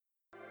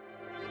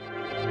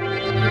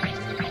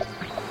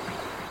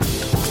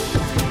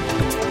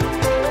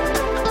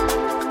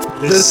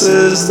This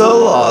is the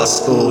Law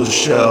School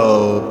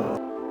Show.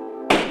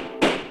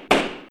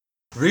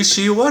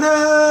 Rishi, what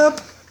up?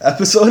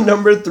 Episode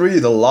number 3,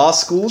 the Law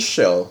School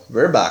Show.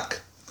 We're back.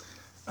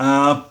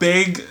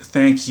 Big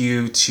thank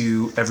you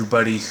to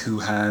everybody who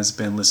has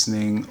been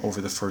listening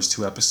over the first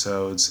 2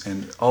 episodes,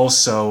 and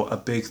also a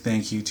big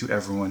thank you to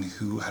everyone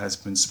who has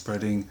been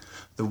spreading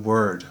the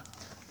word.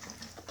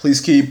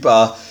 Please keep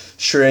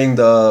sharing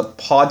the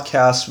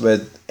podcast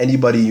with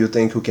anybody you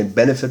think who can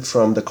benefit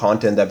from the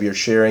content that we are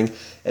sharing.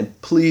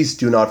 And please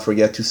do not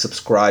forget to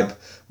subscribe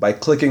by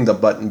clicking the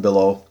button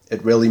below.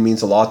 It really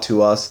means a lot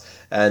to us,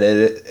 and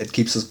it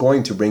keeps us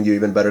going to bring you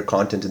even better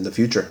content in the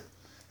future.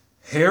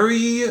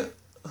 Harry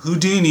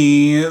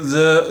Houdini,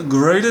 the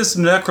greatest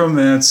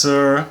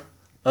necromancer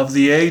of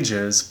the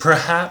ages,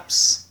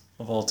 perhaps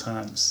of all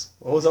times.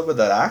 What was up with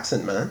that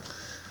accent, man?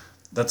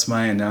 That's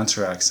my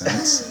announcer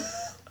accent.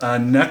 A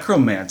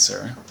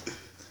necromancer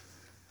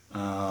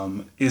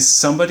is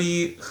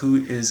somebody who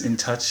is in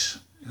touch,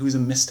 who's a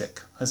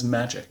mystic, has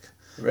magic.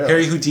 Really?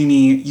 Harry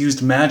Houdini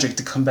used magic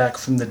to come back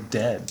from the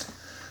dead.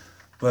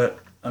 But,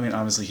 I mean,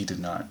 obviously he did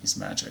not use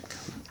magic.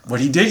 What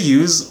he did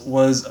use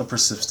was a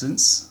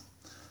persistence,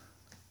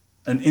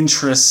 an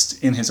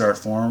interest in his art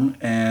form,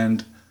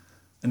 and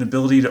an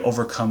ability to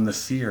overcome the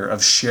fear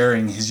of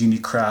sharing his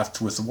unique craft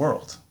with the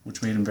world,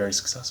 which made him very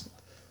successful.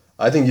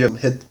 I think you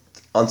hit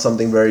on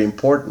something very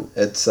important.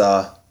 It's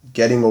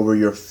getting over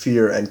your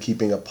fear and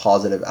keeping a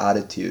positive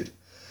attitude.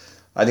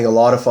 I think a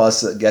lot of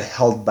us get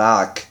held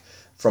back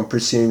from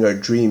pursuing our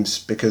dreams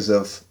because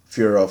of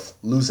fear of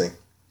losing.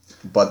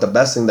 But the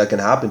best thing that can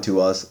happen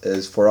to us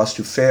is for us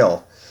to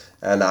fail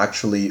and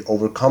actually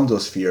overcome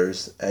those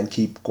fears and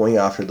keep going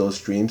after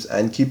those dreams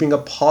and keeping a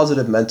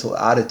positive mental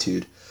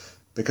attitude,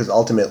 because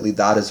ultimately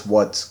that is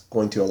what's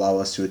going to allow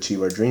us to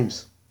achieve our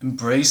dreams.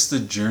 Embrace the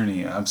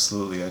journey,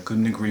 absolutely. I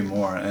couldn't agree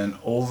more. And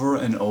over,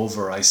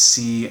 I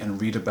see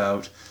and read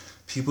about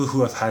people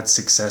who have had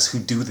success who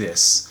do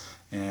this,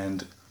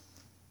 and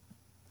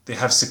they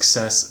have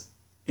success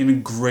in a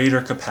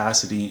greater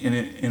capacity,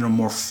 in a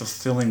more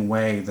fulfilling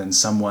way than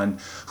someone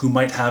who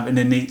might have an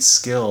innate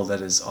skill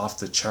that is off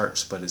the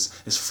charts but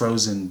is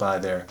frozen by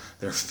their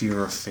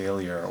fear of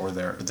failure or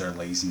their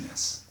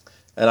laziness.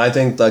 And I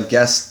think the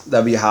guests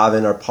that we have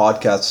in our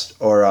podcast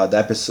or the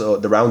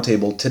episode, the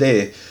roundtable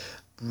today,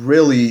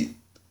 really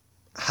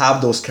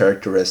have those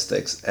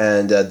characteristics,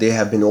 and they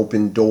have been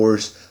open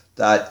doors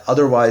that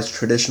otherwise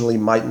traditionally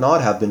might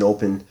not have been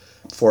open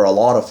for a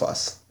lot of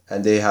us.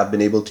 And they have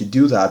been able to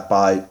do that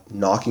by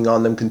knocking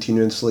on them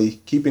continuously,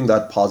 keeping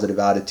that positive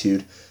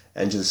attitude,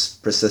 and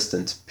just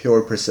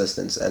pure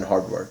persistence and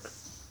hard work.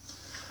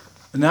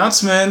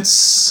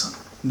 Announcements.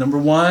 Number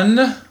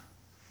 1,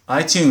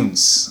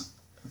 iTunes.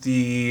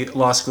 The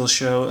Law School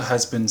Show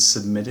has been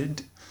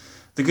submitted.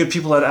 The good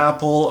people at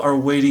Apple are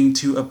waiting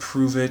to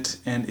approve it,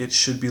 and it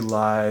should be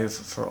live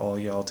for all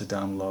y'all to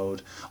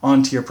download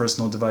onto your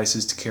personal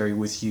devices to carry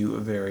with you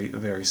very,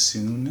 very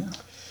soon.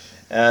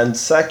 And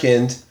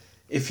second,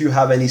 if you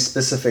have any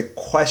specific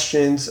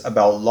questions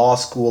about law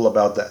school,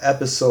 about the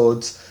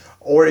episodes,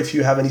 or if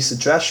you have any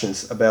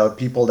suggestions about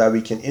people that we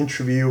can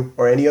interview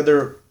or any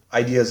other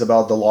ideas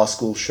about the Law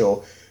School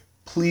Show,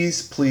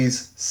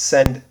 please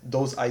send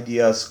those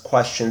ideas,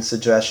 questions,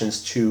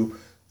 suggestions to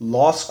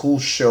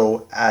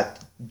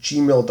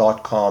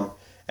lawschoolshow@gmail.com,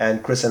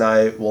 and Chris and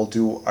I will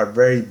do our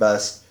very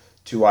best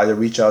to either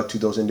reach out to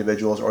those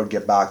individuals or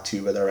get back to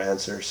you with our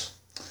answers.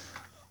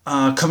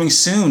 Coming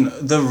soon,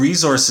 the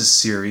resources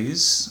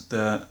series.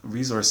 The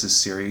resources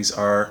series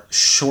are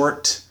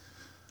short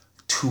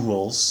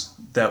tools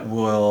that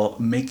will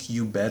make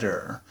you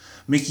better.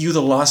 Make you,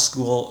 the law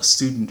school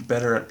student,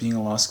 better at being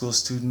a law school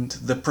student,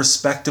 the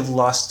prospective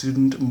law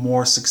student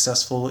more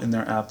successful in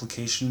their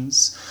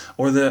applications,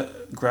 or the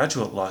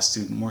graduate law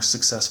student more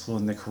successful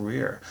in their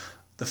career.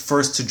 The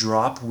first to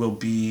drop will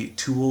be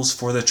tools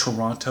for the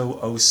Toronto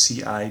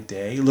OCI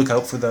Day. Look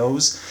out for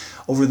those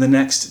over the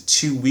next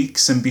 2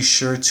 weeks, and be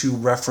sure to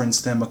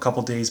reference them a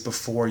couple days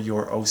before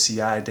your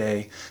OCI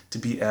Day to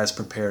be as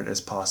prepared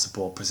as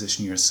possible.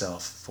 Position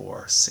yourself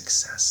for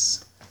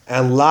success.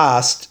 And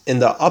last, in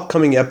the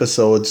upcoming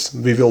episodes,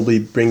 we will be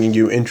bringing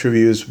you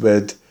interviews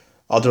with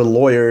other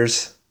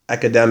lawyers,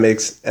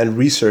 academics, and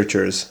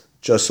researchers,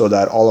 just so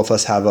that all of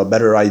us have a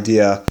better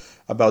idea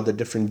about the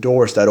different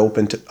doors that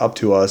open up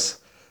to us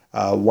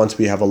once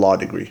we have a law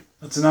degree.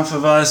 That's enough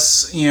of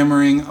us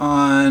yammering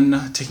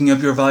on, taking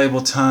up your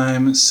valuable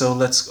time, so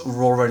let's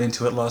roll right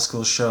into it. Law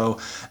School Show,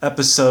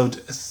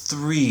 Episode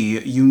 3,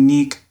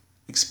 Unique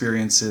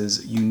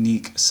Experiences,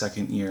 Unique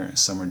Second-Year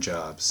Summer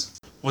Jobs.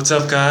 What's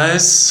up,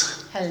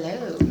 guys?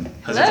 Hello.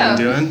 How's everyone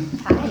doing?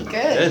 Hi,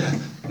 good.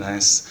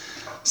 Nice.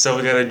 So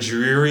we got a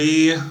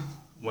dreary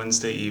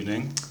Wednesday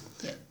evening.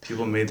 Yep.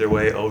 People made their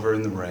way over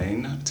in the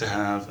rain to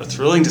have a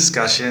thrilling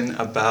discussion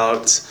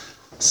about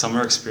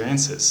summer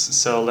experiences.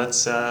 So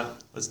let's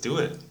do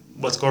it.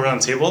 Let's go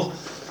around the table.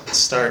 Let's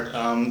start.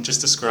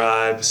 Just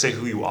say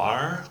who you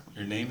are, what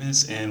your name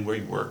is, and where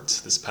you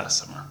worked this past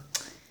summer.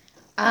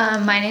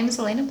 My name is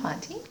Elena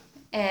Ponte,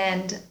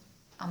 and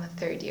I'm a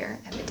third year,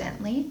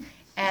 evidently.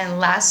 And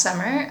last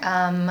summer,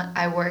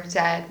 I worked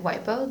at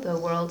WIPO, the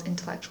World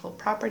Intellectual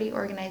Property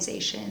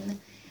Organization,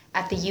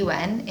 at the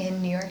UN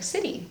in New York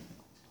City.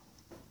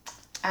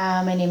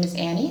 My name is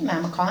Annie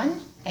Mamacon,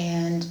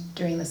 and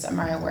during the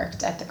summer I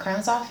worked at the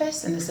Crown's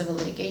Office in the Civil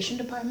Litigation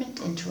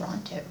Department in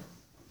Toronto.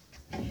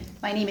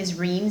 My name is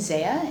Reem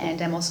Zaya,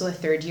 and I'm also a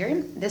third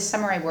year. This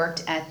summer I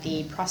worked at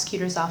the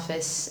prosecutor's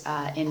office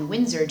in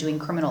Windsor doing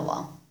criminal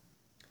law.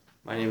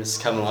 My name is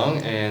Kevin Long,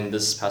 and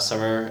this past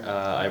summer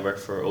I worked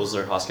for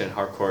Osler, Hoskin and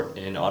Harcourt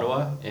in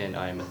Ottawa, and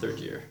I am a third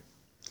year.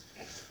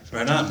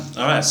 Right on.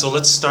 All right, so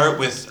let's start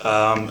with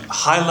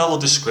high-level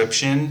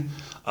description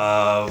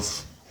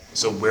of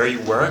where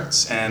you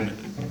worked and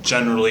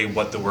generally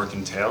what the work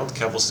entailed.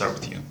 Kev, we'll start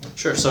with you.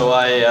 Sure. So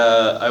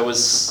I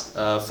was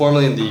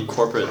formerly in the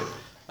corporate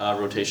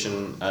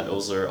rotation at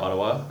Osler,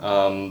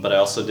 Ottawa, but I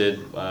also did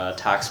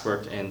tax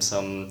work and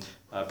some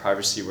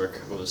privacy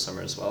work over the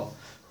summer as well.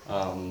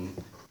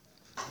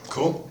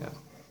 Cool.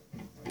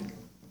 Yeah.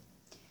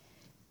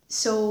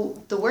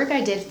 So the work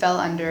I did fell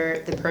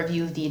under the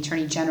purview of the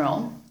Attorney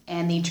General,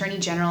 and the Attorney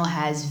General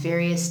has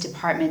various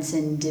departments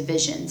and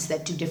divisions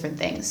that do different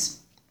things.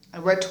 I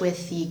worked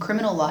with the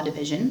Criminal Law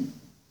Division,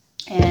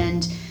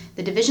 and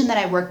the division that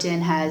I worked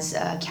in has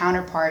a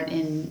counterpart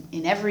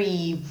in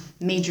every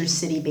major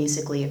city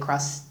basically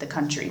across the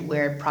country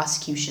where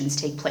prosecutions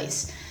take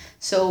place.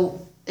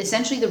 So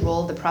essentially the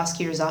role of the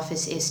prosecutor's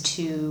office is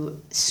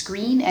to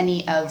screen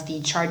any of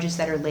the charges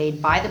that are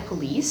laid by the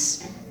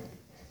police,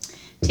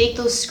 take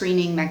those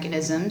screening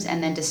mechanisms,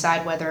 and then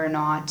decide whether or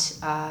not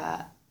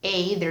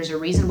A, there's a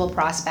reasonable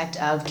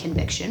prospect of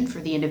conviction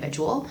for the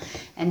individual,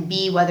 and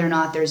B, whether or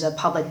not there's a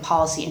public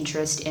policy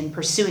interest in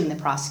pursuing the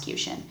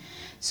prosecution.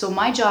 So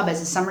my job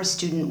as a summer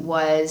student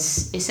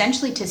was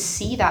essentially to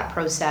see that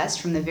process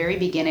from the very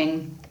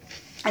beginning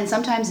and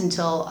sometimes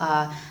until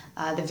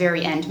the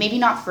very end. Maybe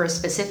not for a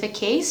specific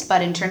case,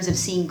 but in terms of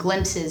seeing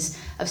glimpses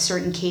of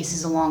certain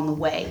cases along the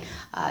way.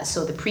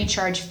 So the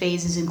pre-charge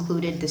phase is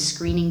included, the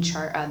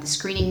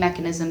screening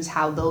mechanisms,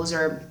 how those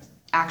are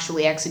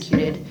actually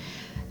executed,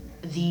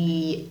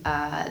 the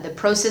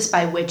process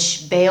by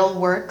which bail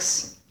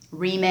works,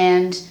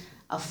 remand,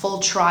 a full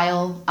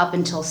trial up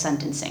until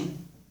sentencing.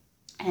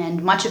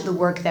 And much of the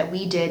work that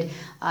we did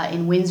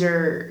in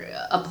Windsor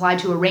applied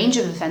to a range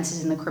of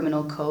offenses in the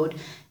criminal code,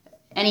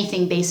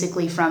 anything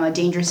basically from a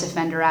dangerous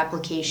offender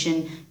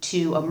application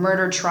to a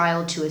murder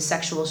trial to a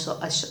sexual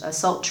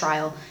assault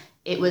trial.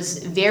 It was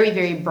very,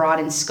 very broad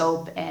in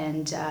scope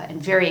and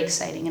very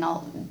exciting. And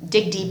I'll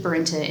dig deeper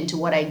into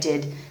what I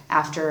did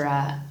after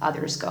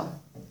others go.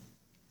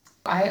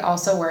 I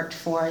also worked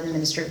for the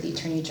Ministry of the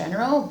Attorney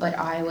General, but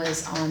I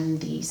was on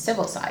the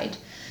civil side.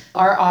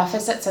 Our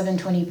office at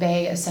 720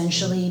 Bay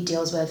essentially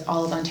deals with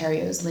all of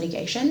Ontario's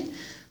litigation.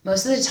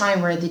 Most of the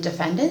time we're the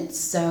defendants,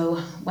 so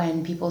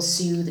when people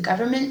sue the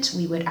government,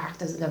 we would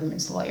act as the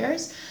government's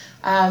lawyers.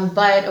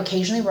 But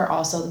occasionally we're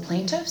also the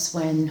plaintiffs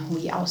when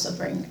we also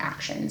bring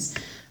actions.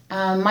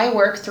 My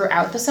work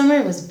throughout the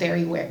summer was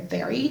very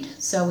varied,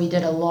 so we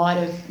did a lot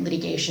of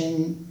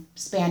litigation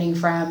spanning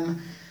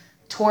from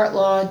tort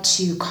law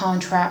to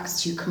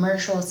contracts to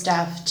commercial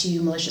stuff to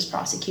malicious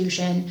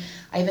prosecution.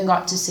 I even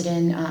got to sit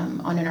in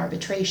on an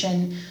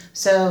arbitration.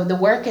 So the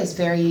work is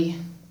very,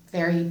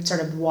 very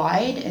sort of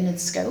wide in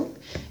its scope,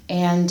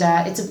 and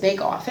it's a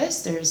big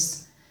office.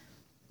 There's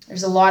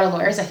a lot of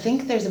lawyers. I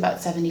think there's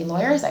about 70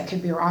 lawyers. I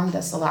could be wrong.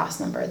 That's the last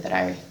number that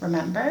I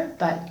remember,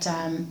 but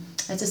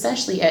that's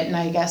essentially it. And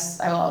I guess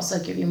I will also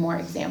give you more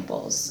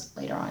examples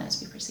later on as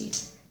we proceed.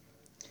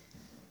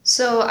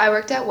 So I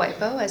worked at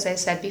WIPO, as I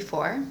said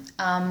before.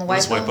 What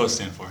does WIPO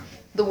stand for?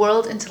 The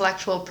World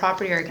Intellectual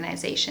Property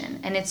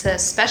Organization, and it's a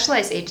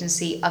specialized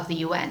agency of the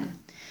UN.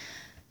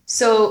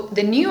 So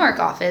the New York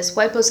office,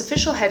 WIPO's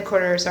official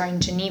headquarters are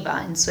in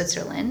Geneva in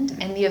Switzerland,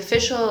 and the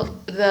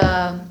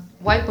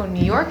WIPO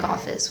New York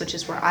office, which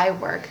is where I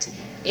worked,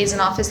 is an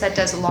office that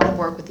does a lot of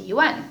work with the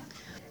UN.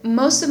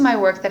 Most of my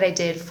work that I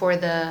did for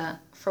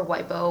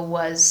WIPO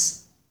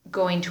was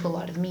going to a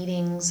lot of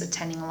meetings,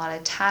 attending a lot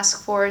of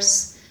task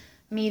force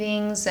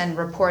meetings and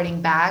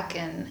reporting back.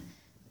 And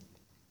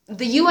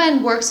the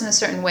UN works in a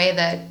certain way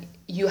that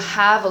you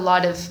have a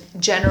lot of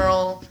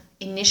general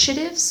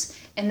initiatives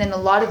and then a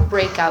lot of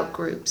breakout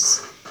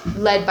groups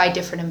led by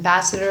different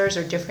ambassadors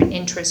or different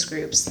interest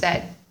groups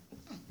that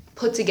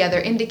put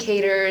together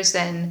indicators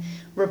and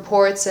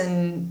reports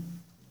and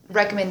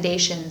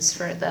recommendations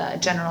for the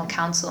General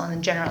Council and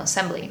the General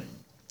Assembly.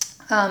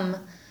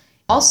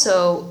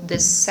 Also,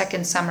 this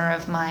second summer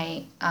of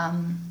my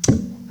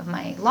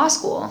law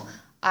school,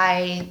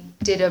 I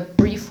did a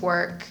brief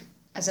work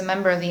as a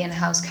member of the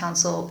in-house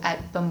council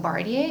at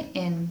Bombardier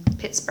in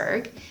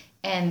Pittsburgh,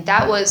 and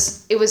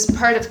it was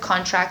part of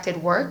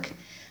contracted work,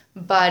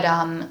 but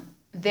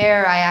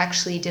there I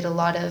actually did a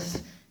lot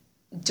of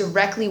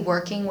directly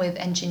working with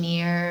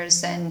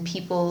engineers and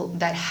people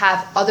that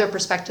have other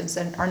perspectives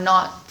that are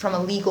not from a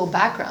legal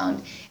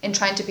background and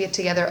trying to put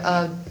together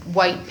a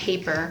white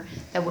paper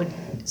that would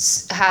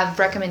have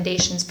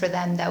recommendations for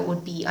them that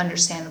would be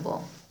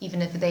understandable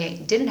even if they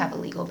didn't have a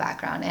legal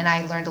background. And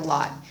I learned a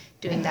lot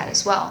doing that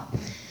as well.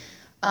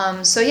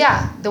 So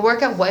yeah, the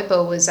work at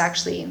WIPO was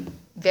actually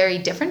very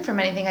different from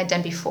anything I'd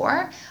done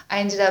before. I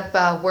ended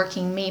up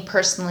working, me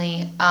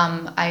personally,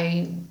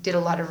 I did a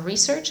lot of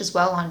research as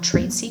well on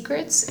trade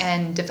secrets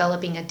and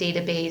developing a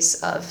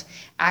database of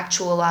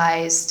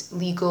actualized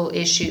legal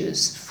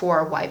issues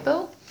for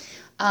WIPO.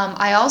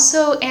 I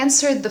also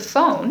answered the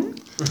phone,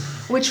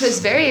 which was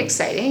very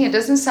exciting. It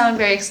doesn't sound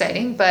very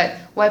exciting, but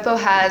WIPO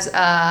has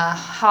a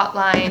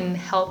hotline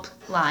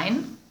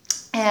helpline,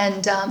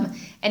 and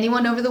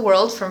anyone over the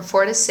world from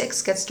 4 to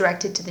 6 gets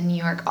directed to the New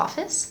York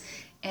office,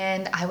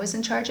 and I was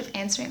in charge of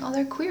answering all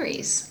their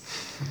queries.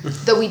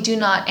 Though we do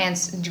not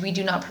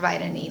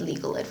provide any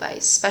legal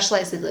advice.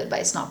 Specialized legal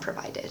advice not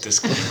provided.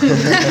 Disclaimer.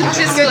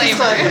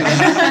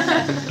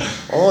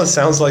 Oh, it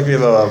sounds like we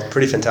have a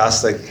pretty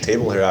fantastic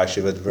table here,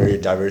 actually, with very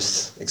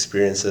diverse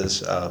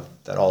experiences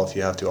that all of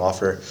you have to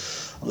offer.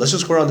 Let's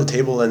just go around the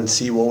table and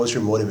see what was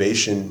your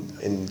motivation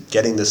in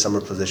getting this summer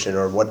position,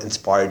 or what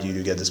inspired you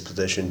to get this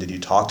position. Did you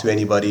talk to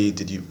anybody?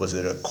 Was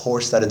it a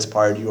course that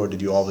inspired you, or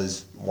did you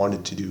always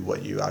wanted to do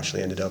what you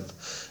actually ended up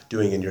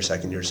doing in your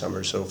second year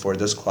summer? So for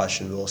this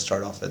question, we'll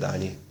start off with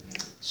Annie.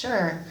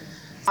 Sure.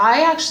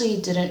 I actually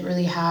didn't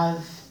really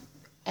have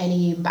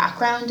any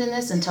background in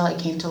this until I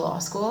came to law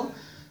school.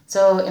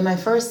 So in my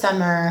first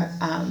summer,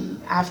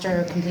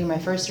 after completing my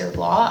first year of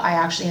law, I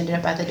actually ended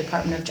up at the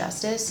Department of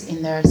Justice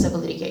in their civil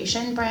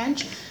litigation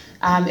branch.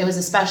 It was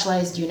a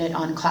specialized unit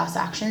on class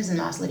actions and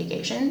mass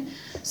litigation.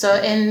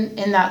 So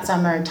in that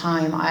summer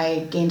time,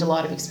 I gained a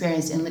lot of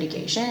experience in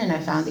litigation, and I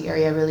found the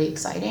area really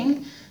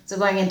exciting. So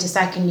going into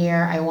second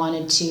year, I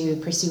wanted to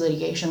pursue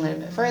litigation a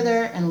little bit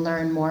further and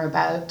learn more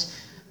about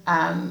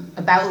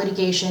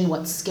litigation,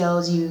 what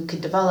skills you could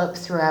develop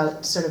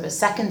throughout sort of a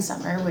second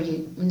summer,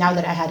 now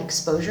that I had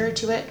exposure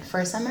to it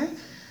for a summer.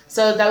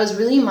 So that was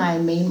really my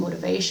main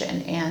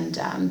motivation, and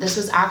this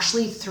was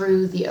actually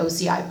through the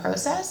OCI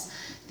process.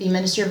 The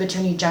Ministry of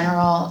Attorney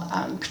General,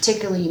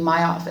 particularly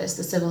my office,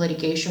 the Civil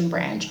Litigation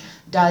Branch,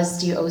 does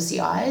do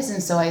OCIs,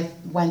 and so I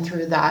went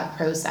through that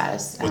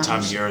process. What time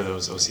of year are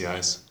those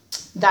OCIs?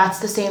 That's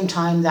the same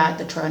time that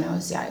the Toronto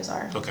OCIs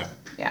are. Okay.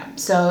 Yeah,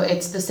 so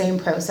it's the same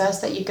process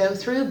that you go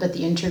through, but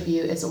the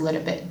interview is a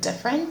little bit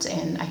different,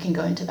 and I can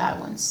go into that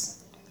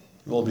once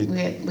We'll be we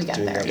get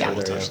doing there. that Yeah.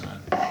 further, Touch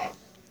that.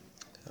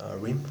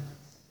 Reem?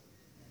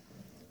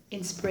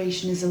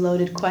 Inspiration is a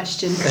loaded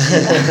question.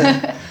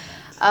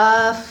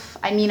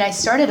 I mean, I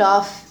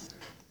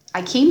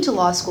came to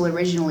law school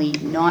originally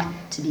not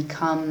to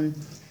become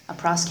a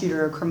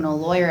prosecutor or criminal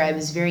lawyer. I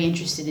was very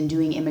interested in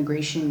doing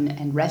immigration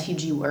and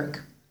refugee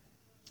work.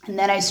 And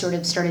then I sort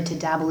of started to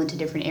dabble into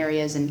different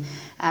areas and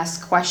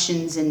ask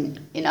questions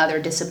in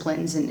other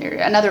disciplines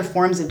and other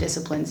forms of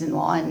disciplines in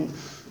law,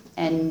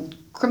 and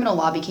criminal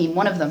law became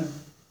one of them.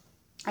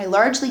 I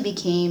largely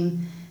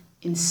became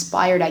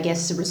inspired, I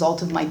guess, as a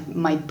result of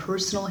my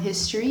personal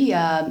history,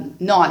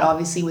 not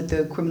obviously with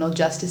the criminal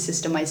justice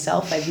system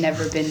myself. I've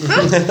never been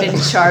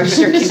charged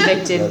or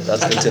convicted.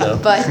 That's good to know.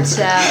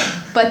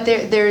 But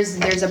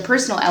there's a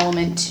personal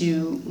element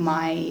to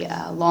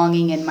my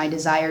longing and my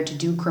desire to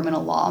do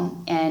criminal law,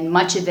 and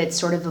much of it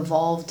sort of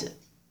evolved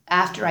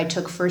after I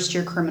took first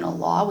year criminal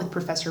law with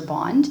Professor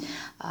Bond.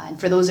 And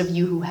for those of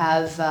you who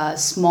have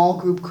small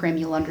group crim,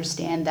 you'll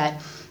understand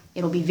that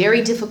it'll be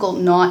very difficult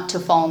not to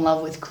fall in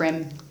love with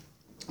crim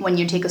when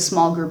you take a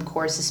small group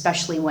course,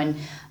 especially when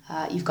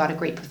you've got a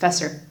great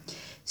professor.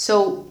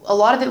 So a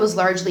lot of it was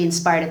largely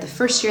inspired at the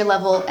first year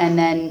level, and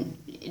then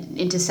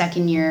into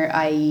second year,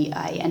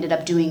 I ended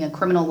up doing a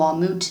criminal law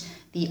moot,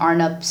 the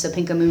Arnup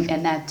Sapinka moot,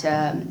 and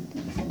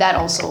that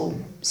also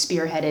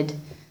spearheaded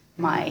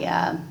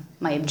my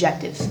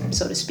objective,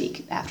 so to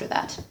speak, after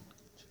that.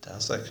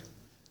 Fantastic.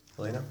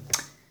 Elena?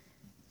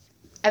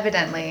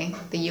 Evidently,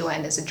 the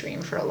UN is a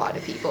dream for a lot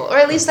of people, or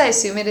at least I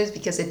assume it is,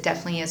 because it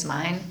definitely is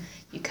mine.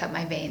 You cut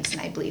my veins and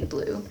I bleed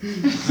blue.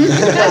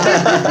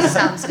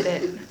 Sounds a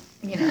bit,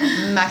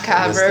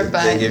 macabre,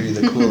 but they gave you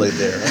the Kool-Aid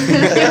there.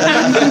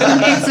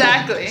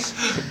 Exactly.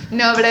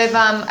 No, but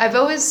I've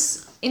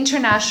always the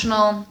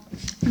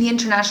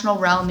international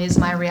realm is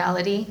my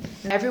reality.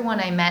 And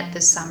everyone I met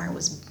this summer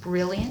was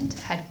brilliant,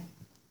 had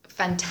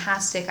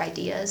fantastic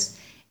ideas.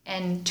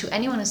 And to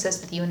anyone who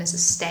says that the UN is a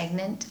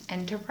stagnant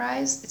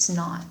enterprise, it's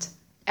not.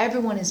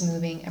 Everyone is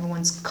moving.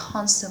 Everyone's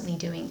constantly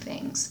doing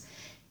things.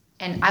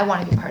 And I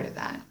want to be part of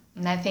that.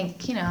 And I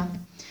think,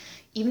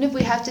 even if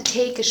we have to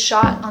take a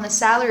shot on the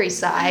salary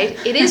side,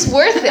 it is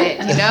worth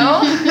it,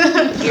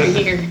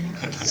 Here.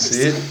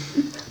 See it?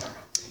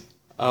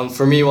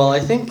 For me, well, I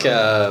think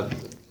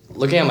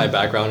looking at my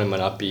background, it might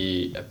not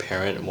be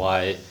apparent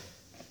why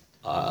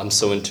I'm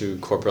so into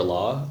corporate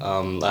law.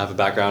 I have a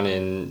background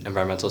in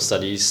environmental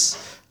studies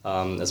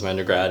as my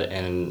undergrad,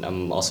 and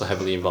I'm also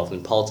heavily involved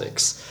in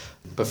politics.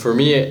 But for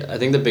me, I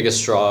think the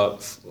biggest draw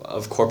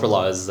of corporate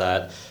law is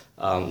that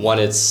one,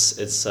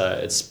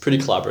 it's pretty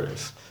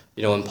collaborative.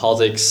 In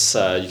politics,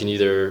 you can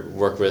either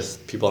work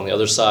with people on the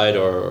other side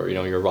or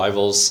your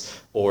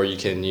rivals, or you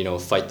can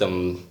fight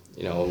them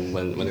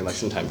when the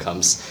election time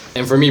comes.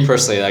 And for me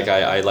personally, like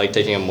I like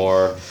taking a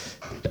more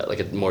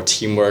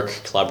teamwork,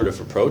 collaborative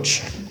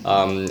approach.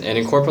 And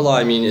in corporate law,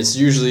 I mean, it's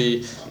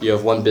usually you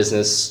have one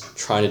business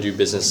trying to do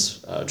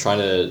business, trying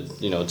to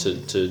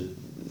to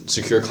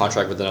secure a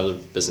contract with another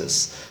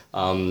business,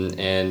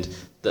 and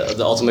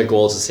the ultimate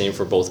goal is the same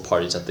for both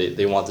parties, that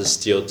they want this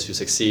deal to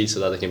succeed so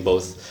that they can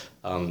both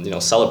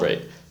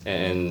celebrate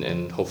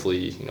and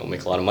hopefully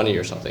make a lot of money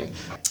or something.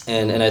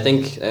 And I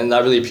think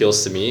that really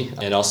appeals to me.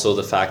 And also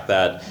the fact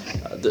that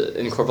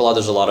in corporate law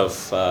there's a lot of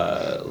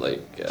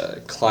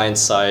client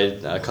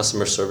side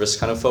customer service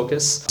kind of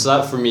focus. So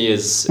that for me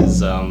is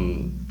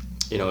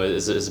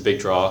a big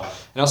draw.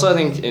 And also I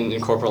think in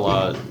corporate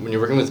law, when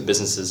you're working with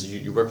businesses,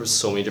 you work with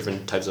so many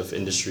different types of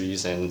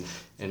industries and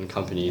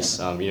companies.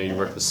 You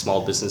work with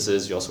small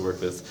businesses, you also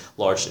work with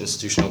large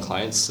institutional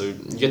clients. So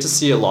you get to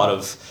see a lot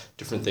of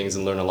different things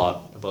and learn a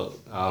lot about,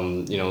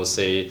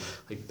 say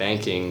like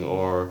banking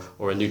or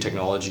a new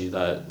technology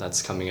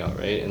that's coming out,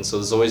 right? And so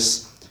there's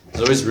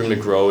always room to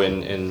grow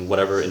in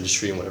whatever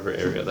industry and whatever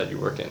area that you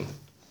work in.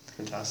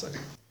 Fantastic.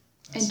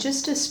 And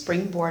just to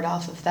springboard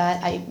off of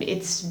that,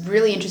 it's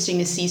really interesting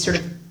to see sort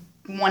of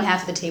one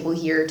half of the table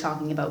here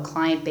talking about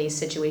client-based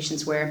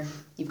situations where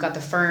you've got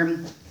the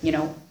firm,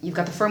 you've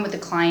got the firm with the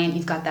client,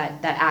 you've got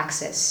that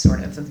access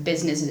sort of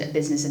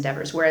business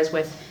endeavors. Whereas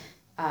with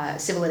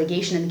civil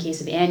litigation, in the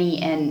case of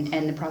Annie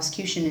and the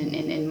prosecution,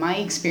 in my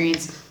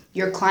experience,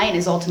 your client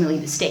is ultimately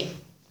the state,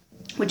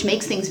 which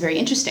makes things very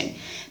interesting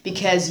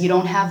because you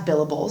don't have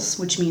billables,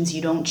 which means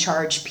you don't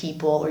charge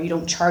people or you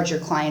don't charge your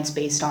clients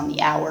based on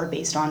the hour,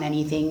 based on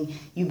anything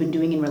you've been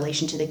doing in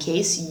relation to the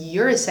case.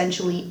 You're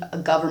essentially a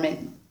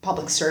government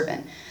public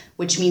servant,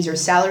 which means your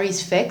salary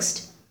is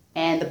fixed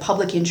and the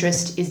public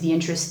interest is the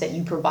interest that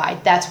you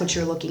provide. That's what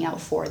you're looking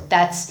out for.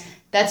 That's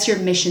your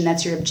mission,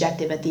 that's your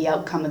objective at the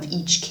outcome of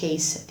each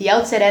case, the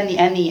outset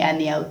and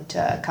the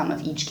outcome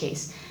of each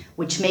case,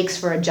 which makes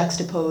for a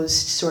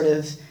juxtaposed sort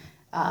of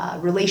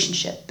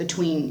relationship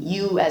between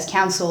you as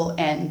counsel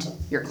and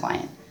your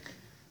client.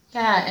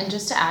 Yeah, and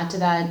just to add to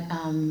that,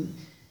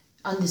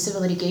 on the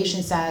civil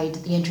litigation side,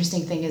 the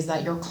interesting thing is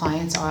that your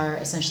clients are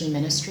essentially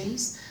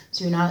ministries.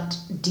 So you're not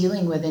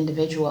dealing with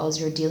individuals,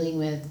 you're dealing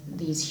with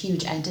these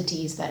huge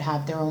entities that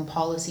have their own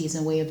policies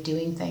and way of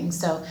doing things.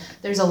 So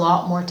there's a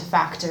lot more to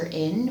factor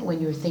in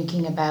when you're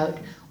thinking about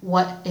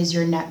what is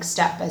your next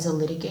step as a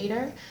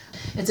litigator.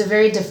 It's a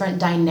very different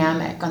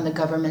dynamic on the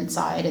government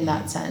side in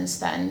that sense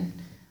than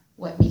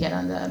what we get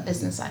on the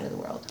business side of the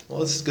world.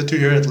 Well, it's good to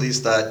hear at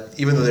least that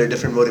even though there are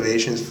different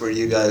motivations for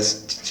you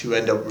guys to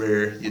end up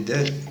where you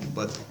did,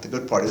 but the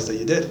good part is that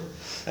you did.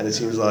 And it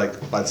seems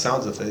like, by the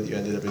sounds of it, you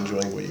ended up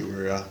enjoying what you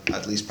were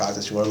at least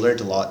practicing or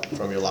learned a lot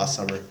from your last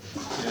summer.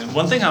 And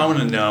one thing I want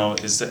to know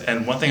is that,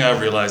 and one thing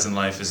I've realized in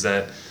life is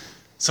that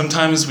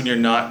sometimes when you're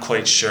not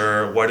quite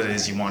sure what it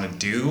is you want to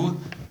do,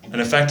 an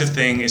effective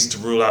thing is to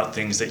rule out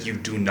things that you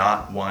do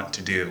not want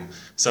to do.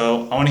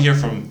 So I want to hear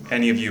from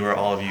any of you or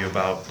all of you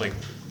about,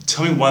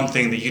 tell me one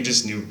thing that you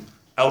just knew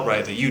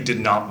outright that you did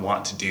not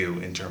want to do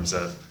in terms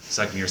of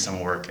second year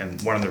summer work,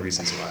 and one of the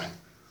reasons why.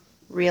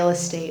 Real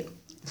estate.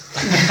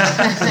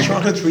 What's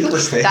wrong with real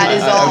estate? That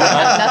is all.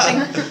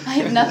 I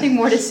have nothing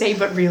more to say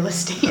but real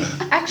estate.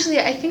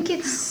 Actually, I think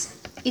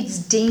it's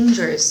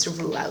dangerous to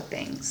rule out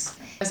things.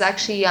 I was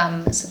actually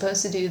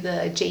supposed to do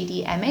the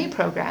JD-MA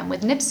program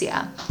with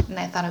NIPSIA, and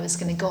I thought I was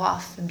going to go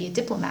off and be a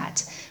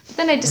diplomat. But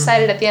then I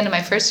decided at the end of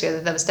my first year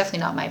that was definitely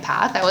not my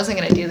path. I wasn't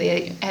going to do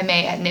the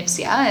MA at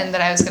NIPSIA, and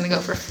that I was going to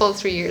go for full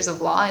 3 years of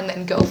law and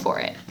then go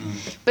for it.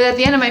 But at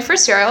the end of my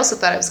first year, I also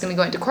thought I was going to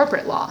go into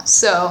corporate law.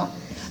 So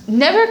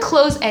never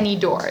close any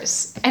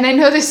doors. And I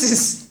know this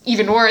is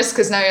even worse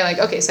because now you're like,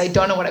 okay, so I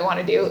don't know what I want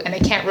to do, and I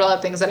can't rule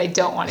out things that I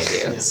don't want to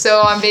do.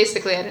 So I'm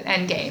basically at an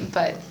end game.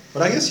 But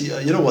I guess,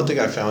 one thing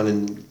I found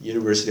in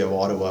University of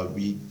Ottawa,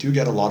 we do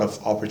get a lot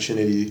of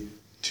opportunity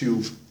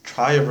to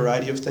try a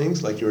variety of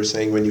things, like you were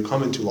saying, when you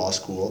come into law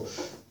school,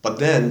 but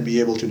then be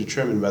able to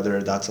determine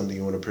whether that's something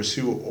you want to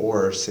pursue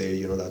or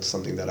say, that's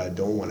something that I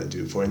don't want to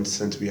do. For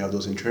instance, we have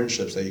those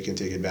internships that you can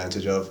take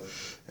advantage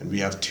of, and we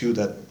have 2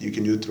 that you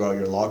can do throughout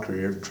your law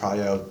career. Try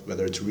out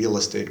whether it's real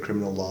estate,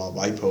 criminal law,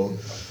 WIPO,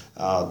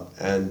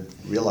 and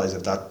realize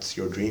if that's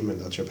your dream and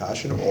that's your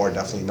passion, or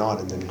definitely not,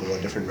 and then go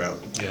a different route.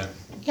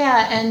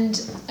 Yeah,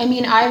 and I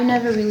mean, I've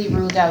never really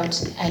ruled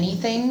out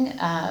anything.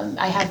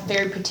 I have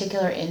very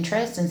particular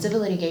interests, and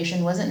civil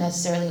litigation wasn't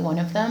necessarily one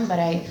of them, but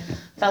I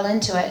fell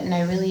into it and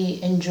I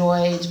really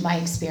enjoyed my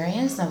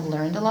experience and I've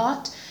learned a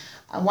lot.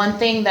 One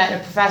thing that a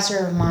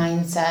professor of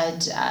mine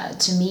said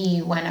to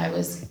me when I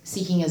was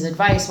seeking his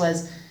advice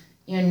was,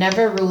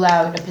 never rule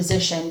out a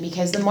position,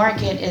 because the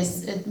market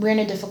we're in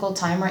a difficult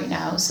time right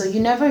now, so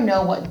you never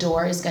know what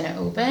door is going to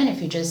open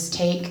if you just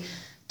take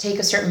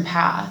a certain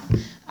path.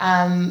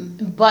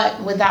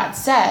 But with that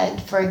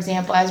said, for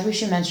example, as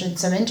Rishi mentioned,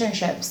 some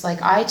internships,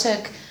 like I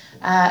took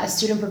a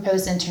student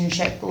proposed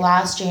internship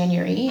last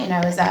January, and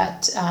I was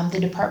at the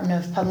Department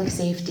of Public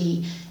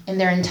Safety in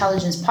their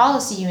intelligence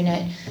policy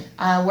unit,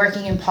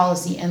 working in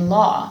policy and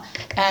law.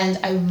 And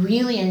I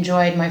really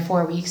enjoyed my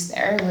 4 weeks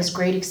there. It was a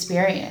great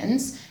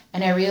experience.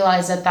 And I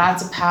realized that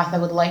that's a path I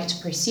would like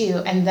to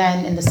pursue. And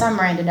then in the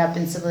summer, I ended up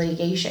in civil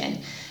litigation.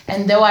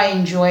 And though I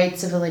enjoyed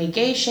civil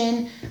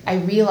litigation, I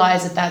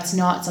realized that that's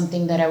not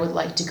something that I would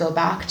like to go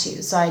back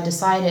to. So I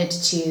decided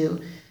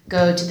to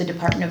go to the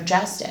Department of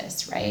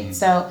Justice, right?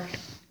 So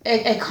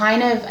it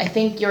kind of, I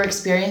think your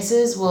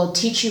experiences will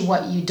teach you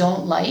what you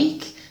don't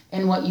like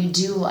and what you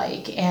do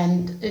like.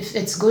 And if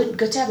it's good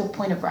to have a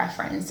point of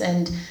reference.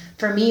 And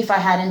for me, if I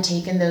hadn't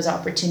taken those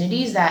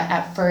opportunities that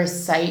at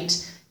first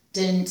sight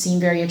didn't seem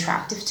very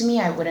attractive to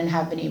me, I wouldn't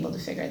have been able to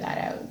figure that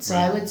out. So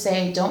I would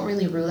say don't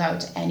really rule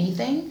out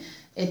anything.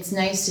 It's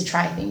nice to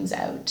try things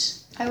out.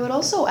 I would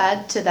also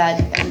add to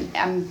that, and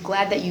I'm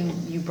glad that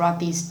you brought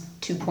these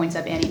 2 points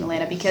up, Annie and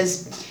Elena,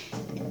 because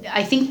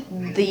I think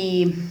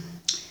the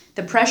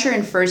pressure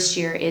in first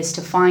year is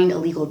to find a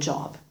legal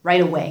job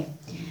right away.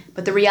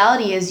 But the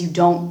reality is you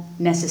don't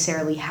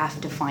necessarily have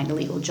to find a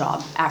legal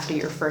job after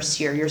your first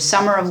year. Your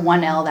summer of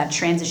 1L, that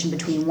transition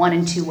between 1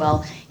 and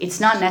 2L, it's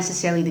not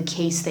necessarily the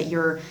case that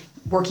you're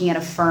working at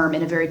a firm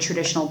in a very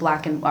traditional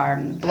black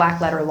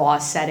letter law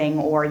setting,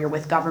 or you're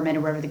with government,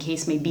 or whatever the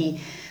case may be.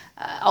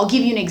 I'll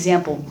give you an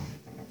example.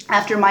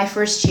 After my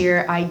first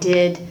year, I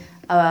did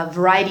a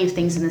variety of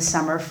things in the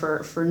summer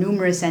for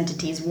numerous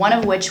entities, one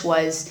of which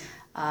was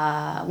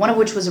a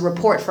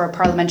report for a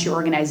parliamentary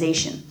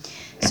organization.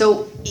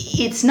 So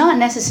it's not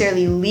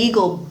necessarily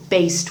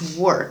legal-based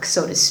work,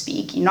 so to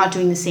speak. You're not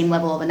doing the same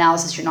level of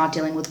analysis. You're not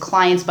dealing with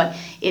clients, but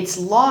it's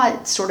law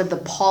at sort of the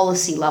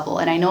policy level.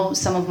 And I know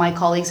some of my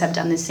colleagues have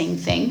done the same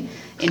thing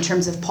in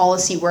terms of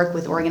policy work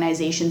with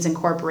organizations and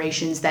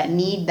corporations that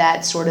need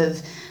that sort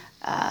of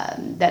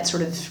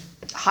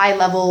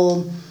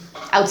high-level,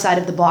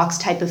 outside-of-the-box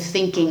type of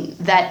thinking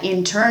that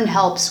in turn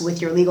helps with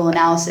your legal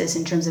analysis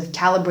in terms of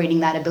calibrating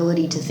that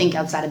ability to think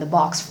outside of the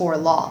box for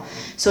law.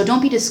 So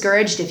don't be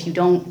discouraged if you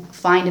don't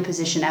find a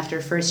position after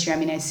first year. I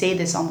mean, I say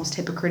this almost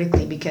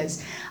hypocritically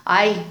because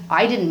I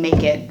didn't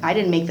make it. I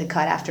didn't make the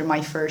cut after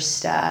my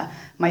first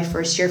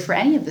year for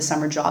any of the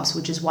summer jobs,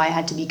 which is why I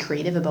had to be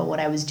creative about what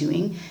I was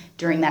doing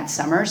during that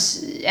summer.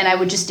 And I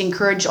would just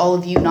encourage all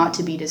of you not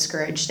to be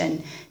discouraged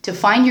and to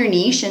find your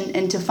niche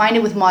and to find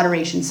it with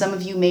moderation. Some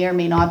of you may or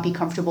may not be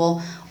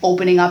comfortable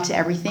opening up to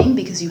everything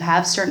because you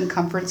have certain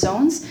comfort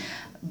zones.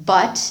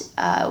 But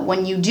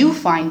when you do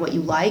find what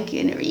you like,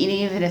 and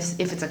even if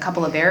it's a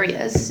couple of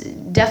areas,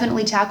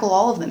 definitely tackle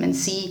all of them and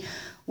see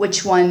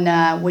which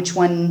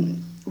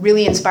one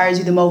really inspires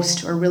you the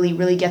most or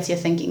really gets you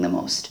thinking the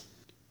most.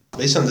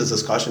 Based on this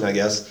discussion, I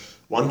guess,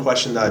 one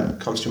question that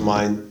comes to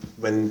mind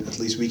when at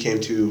least we came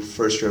to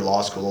first year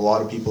law school, a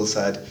lot of people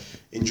said,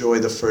 enjoy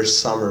the first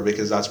summer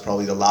because that's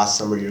probably the last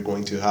summer you're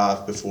going to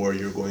have before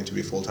you're going to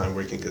be full-time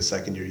working, because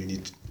second year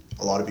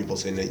a lot of people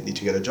say they need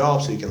to get a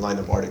job so you can line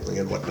up articling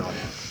and whatnot.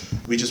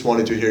 We just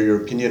wanted to hear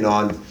your opinion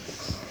on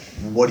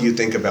what do you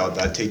think about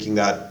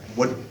that,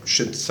 what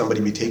should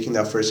somebody be taking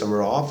that first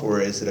summer off, or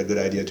is it a good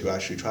idea to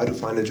actually try to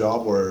find a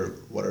job, or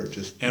what are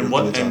just and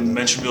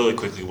mention really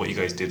quickly what you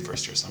guys did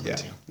first year summer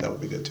too. That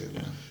would be good too.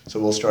 Yeah. So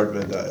we'll start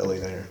with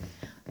Elena here.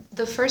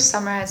 The first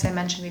summer, as I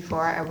mentioned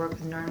before, I worked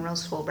with Norman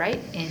Rose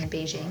Fulbright in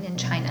Beijing in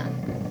China,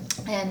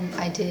 and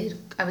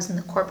I was in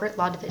the corporate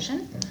law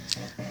division.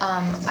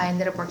 I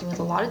ended up working with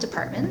a lot of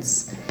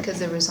departments because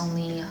there was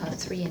only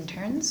 3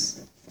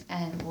 interns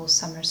and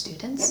summer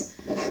students.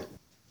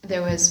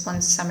 There was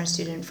one summer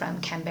student from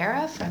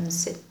Canberra, from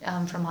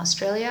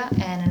Australia,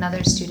 and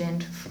another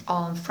student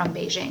from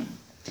Beijing,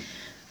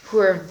 who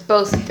are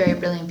both very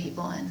brilliant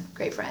people and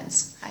great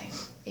friends.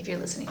 If you're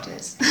listening to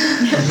this.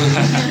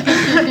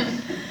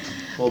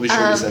 We'll be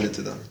sure to send it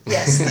to them.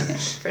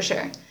 Yes, for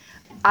sure.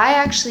 I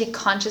actually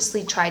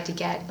consciously tried to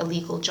get a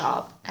legal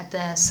job at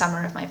the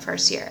summer of my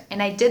first year.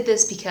 And I did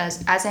this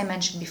because, as I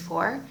mentioned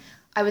before,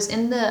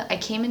 I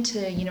came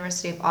into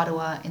University of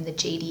Ottawa in the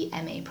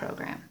JD-MA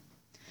program.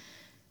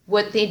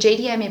 What the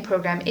JD-MA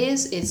program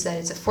is that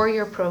it's a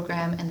 4-year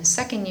program, and the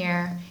second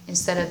year,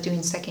 instead of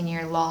doing second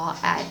year law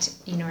at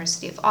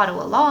University of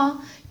Ottawa Law,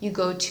 you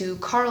go to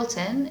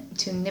Carleton,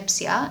 to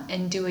NIPSIA,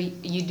 and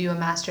you do a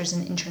master's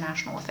in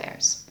international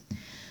affairs.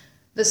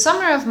 The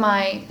summer of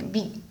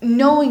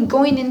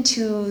going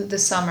into the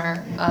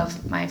summer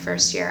of my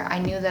first year, I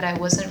knew that I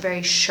wasn't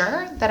very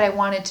sure that I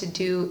wanted to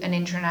do an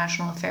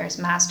international affairs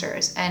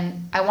master's,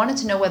 and I wanted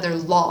to know whether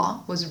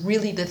law was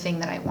really the thing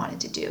that I wanted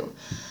to do.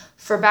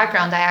 For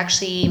background,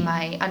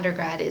 my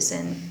undergrad is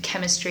in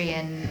chemistry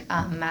and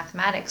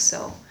mathematics,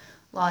 so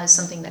law is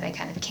something that I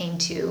kind of came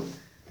to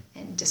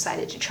and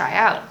decided to try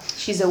out.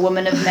 She's a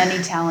woman of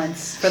many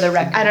talents, for the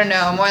record. I don't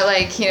know, more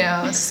like,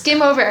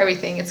 skim over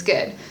everything, it's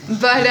good.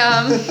 But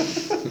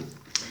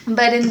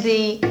in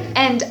the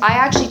end, I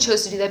actually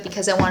chose to do that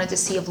because I wanted to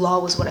see if law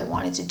was what I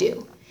wanted to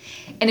do.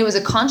 And it was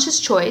a conscious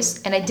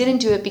choice, and I didn't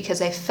do it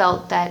because I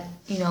felt that,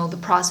 the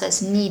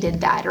process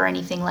needed that or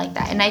anything like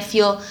that. And I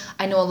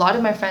know a lot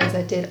of my friends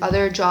that did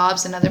other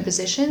jobs and other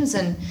positions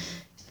and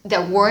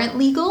that weren't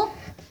legal,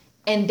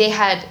 And they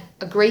had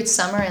a great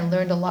summer and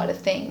learned a lot of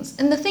things.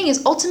 And the thing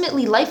is,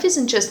 ultimately, life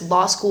isn't just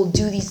law school,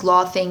 do these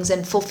law things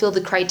and fulfill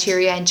the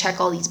criteria and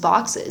check all these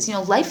boxes.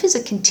 Life is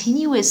a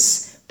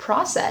continuous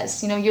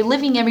process. You're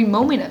living every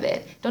moment of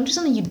it. Don't do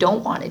something you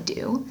don't want to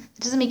do.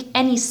 It doesn't make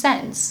any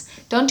sense.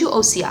 Don't do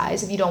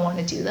OCIs if you don't want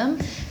to do them.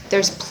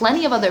 There's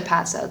plenty of other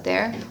paths out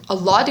there. A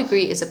law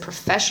degree is a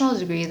professional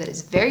degree that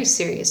is a very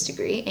serious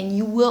degree, and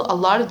a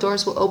lot of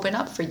doors will open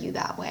up for you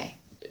that way.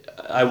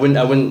 I wouldn't,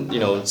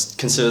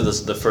 consider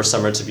this the first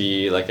summer to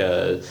be like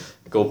a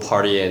go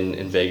party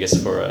in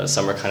Vegas for a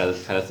summer kind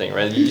of thing,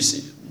 right?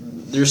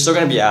 You're still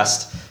going to be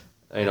asked,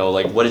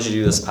 what did you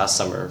do this past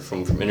summer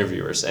from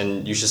interviewers,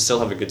 and you should still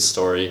have a good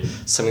story,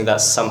 something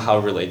that somehow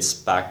relates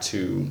back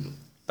to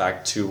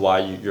why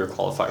you're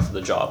qualified for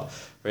the job,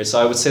 right?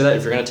 So I would say that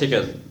if you're going to take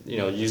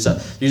use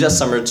that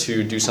summer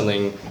to do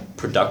something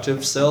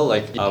productive still,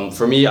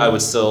 for me, I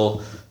would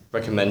still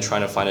recommend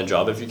trying to find a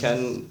job if you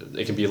can.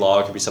 It could be law,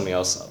 it could be something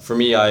else. For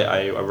me,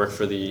 I work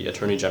for the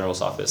Attorney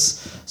General's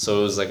office,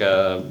 so it was like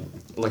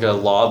a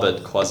law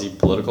but quasi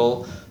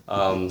political.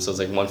 So it's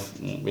like one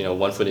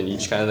foot in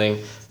each kind of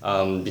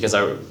thing. Because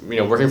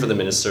working for the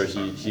minister,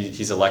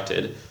 he's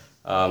elected,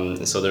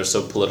 and so there's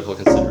so political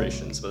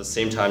considerations. But at the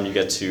same time, you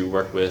get to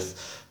work with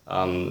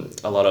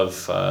a lot of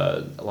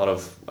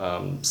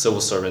civil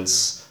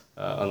servants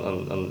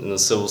on the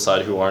civil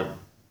side who aren't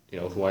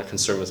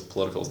concerned with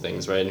political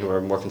things, right, and who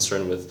are more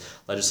concerned with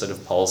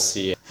legislative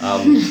policy.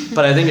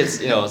 But I think it's,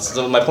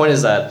 so my point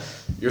is that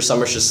your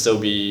summer should still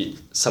be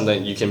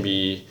something you can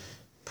be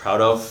proud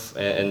of,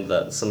 and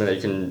that's something that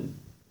you can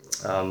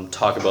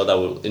talk about that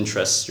will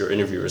interest your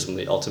interviewers when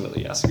they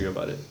ultimately ask you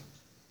about it.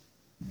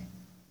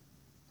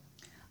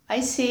 I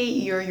say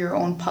you're your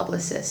own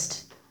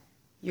publicist.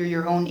 You're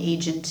your own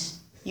agent.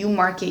 You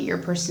market your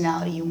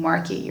personality, you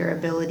market your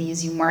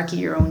abilities, you market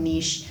your own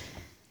niche.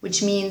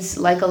 Which means,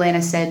 like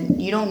Elena said,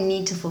 you don't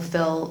need to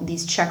fulfill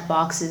these check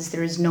boxes.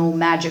 There is no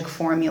magic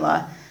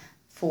formula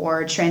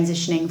for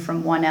transitioning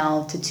from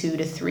 1L to 2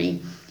 to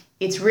 3.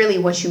 It's really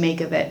what you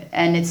make of it.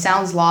 And it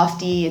sounds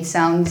lofty, it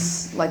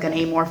sounds like an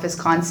amorphous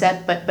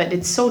concept, but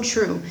it's so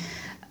true.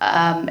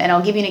 And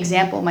I'll give you an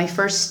example. My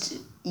first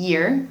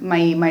year,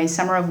 my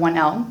summer of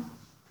 1L,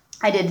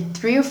 I did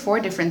 3 or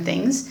 4 different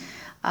things.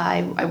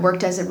 I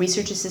worked as a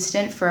research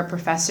assistant for a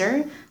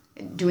professor,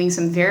 doing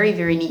some very,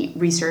 very neat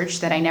research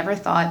that I never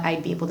thought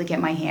I'd be able to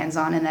get my hands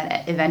on, and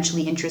that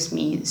eventually interests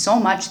me so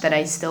much that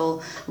I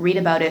still read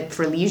about it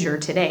for leisure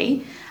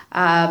today.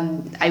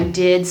 I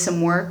did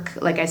some work,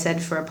 like I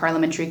said, for a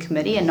parliamentary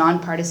committee, a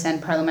nonpartisan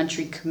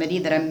parliamentary committee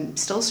that I'm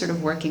still sort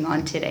of working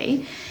on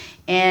today.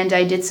 And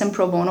I did some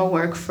pro bono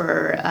work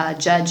for a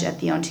judge at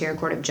the Ontario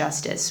Court of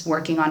Justice,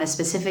 working on a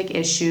specific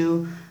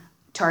issue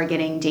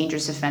targeting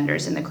dangerous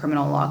offenders in the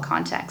criminal law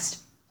context.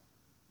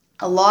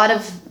 A lot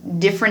of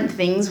different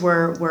things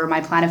were my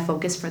plan of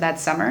focus for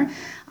that summer.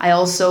 I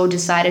also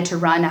decided to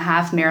run a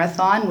half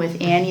marathon with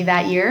Annie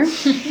that year.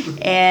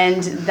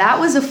 And that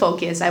was a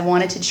focus. I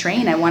wanted to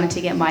train. I wanted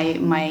to get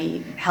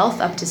my health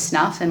up to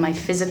snuff and my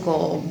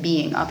physical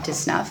being up to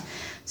snuff.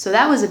 So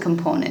that was a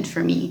component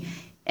for me.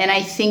 And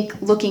I think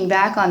looking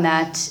back on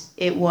that,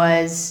 it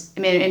was,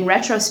 in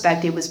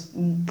retrospect, it was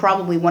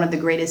probably one of the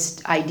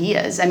greatest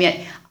ideas.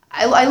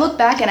 I look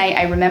back and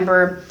I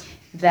remember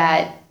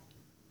that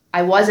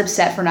I was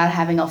upset for not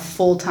having a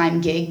full-time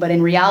gig, but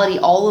in reality,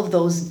 all of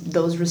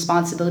those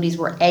responsibilities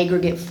were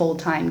aggregate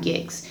full-time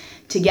gigs.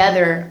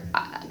 Together,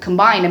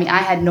 combined, I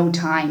had no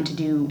time to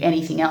do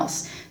anything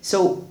else.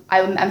 So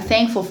I'm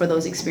thankful for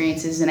those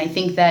experiences, and I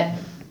think that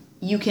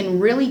you can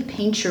really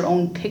paint your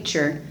own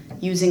picture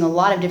using a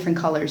lot of different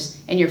colors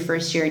in your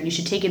first year, and you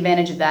should take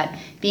advantage of that.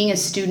 Being a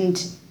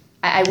student,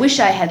 I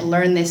wish I had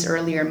learned this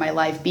earlier in my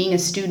life. Being a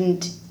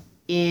student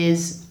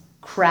is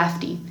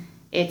crafty.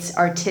 It's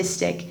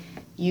artistic.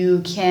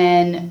 You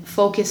can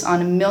focus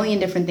on a million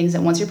different things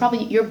at once. You're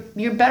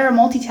better a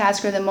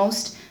multitasker than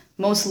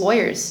most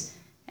lawyers,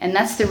 and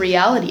that's the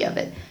reality of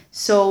it.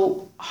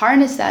 So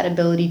harness that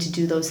ability to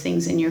do those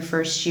things in your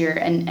first year,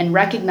 and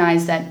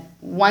recognize that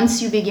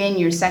once you begin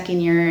your second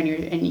year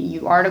and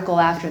you article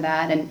after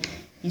that, and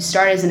you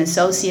start as an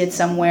associate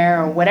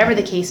somewhere or whatever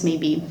the case may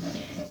be,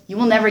 you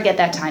will never get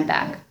that time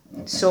back.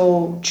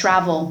 So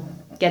travel,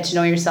 get to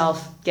know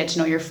yourself, get to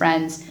know your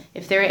friends.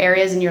 If there are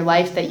areas in your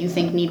life that you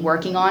think need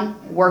working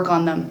on, work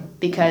on them,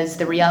 because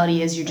the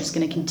reality is you're just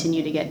going to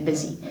continue to get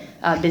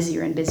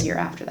busier and busier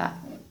after that.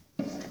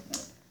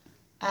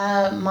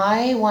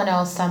 My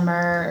 1L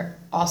summer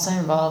also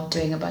involved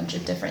doing a bunch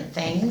of different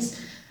things.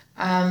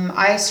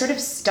 I sort of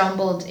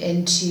stumbled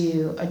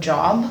into a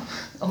job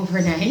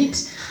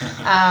overnight.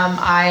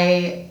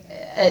 An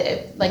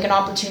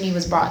opportunity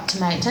was brought to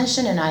my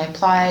attention and I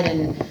applied,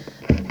 and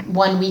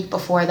 1 week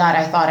before that,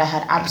 I thought I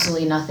had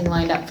absolutely nothing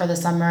lined up for the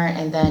summer,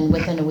 and then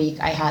within a week,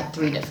 I had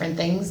 3 different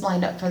things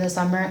lined up for the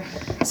summer.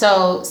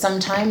 So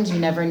sometimes you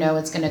never know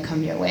what's going to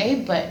come your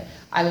way, but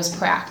I was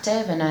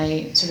proactive and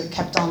I sort of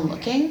kept on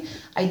looking.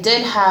 I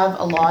did have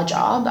a law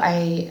job.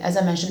 As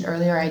I mentioned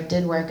earlier, I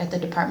did work at the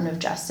Department of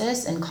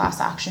Justice in class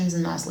actions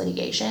and mass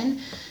litigation.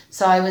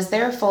 So I was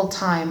there full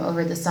time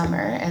over the summer,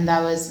 and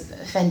that was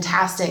a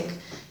fantastic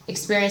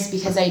experience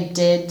because I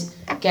did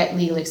get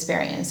legal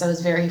experience. I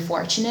was very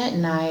fortunate,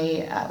 and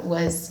I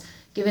was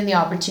given the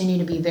opportunity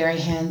to be very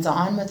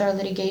hands-on with our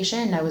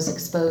litigation. I was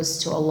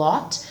exposed to a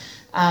lot.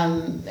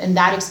 And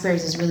that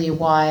experience is really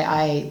why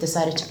I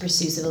decided to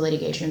pursue civil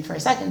litigation for a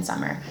second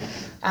summer.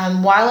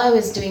 While I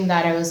was doing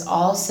that, I was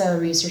also a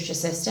research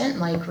assistant,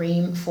 like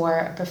Reem, for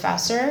a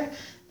professor.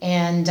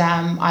 And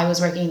I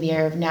was working in the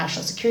area of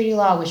national security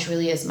law, which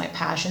really is my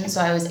passion.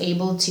 So I was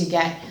able to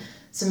get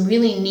some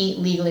really neat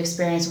legal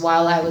experience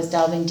while I was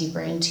delving deeper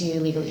into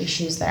legal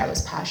issues that I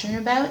was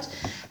passionate about.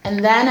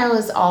 And then I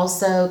was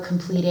also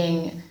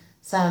completing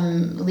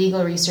some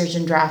legal research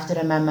and drafted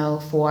a memo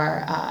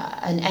for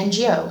an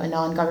NGO, a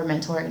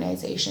non-governmental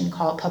organization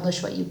called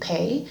Publish What You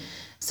Pay.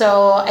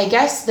 So I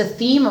guess the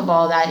theme of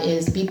all that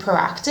is be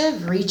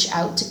proactive, reach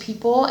out to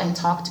people and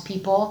talk to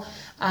people.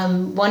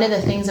 One of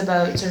the things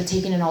about sort of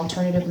taking an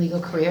alternative legal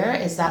career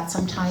is that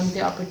sometimes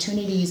the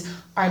opportunities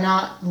are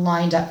not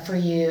lined up for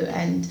you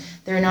and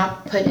they're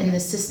not put in the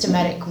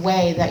systematic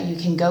way that you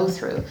can go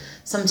through.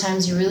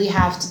 Sometimes you really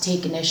have to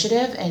take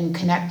initiative and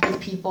connect with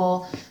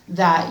people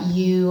that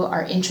you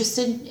are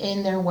interested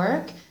in their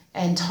work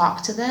and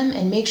talk to them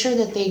and make sure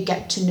that they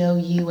get to know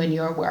you and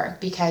your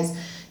work, because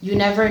you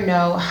never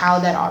know how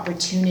that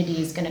opportunity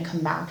is going to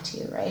come back to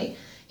you, right?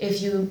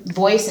 If you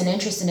voice an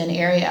interest in an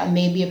area,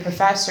 maybe a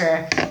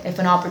professor, if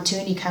an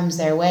opportunity comes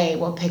their way,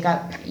 will pick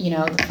up,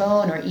 the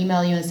phone or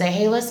email you and say,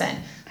 hey, listen,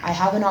 I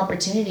have an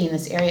opportunity in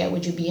this area.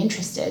 Would you be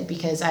interested?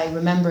 Because I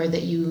remember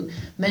that you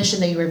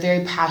mentioned that you were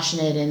very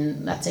passionate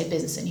in, let's say,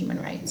 business and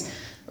human rights,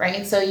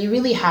 right? So you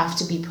really have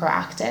to be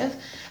proactive.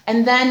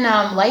 And then,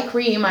 like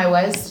Reem, I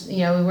was,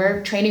 we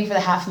were training for the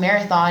half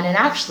marathon, and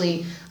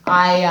actually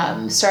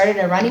I started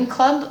a running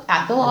club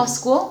at the law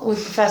school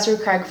with Professor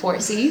Craig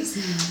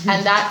Forsees,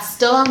 and that's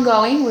still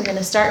ongoing. We're going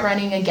to start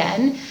running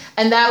again.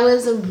 And that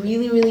was a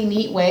really, really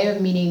neat way of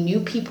meeting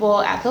new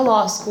people at the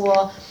law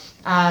school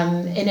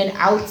in an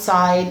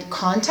outside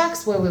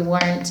context where we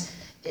weren't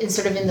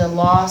sort of in the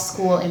law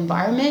school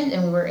environment,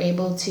 and we were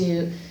able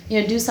to,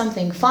 do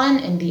something fun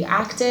and be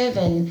active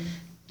and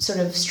sort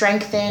of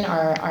strengthen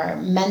our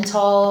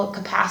mental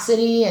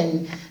capacity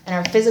and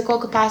our physical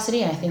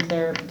capacity. And I think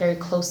they're very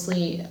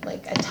closely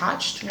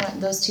attached,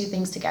 those two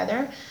things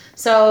together.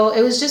 So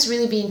it was just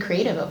really being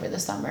creative over the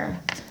summer,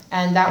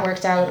 and that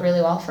worked out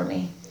really well for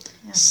me.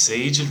 Yeah.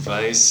 Sage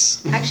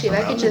advice. Actually, if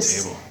I could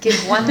just give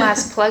one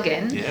last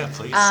plug-in. Yeah,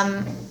 please.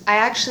 I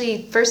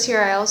actually, first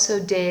year I also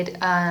did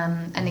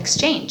an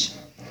exchange.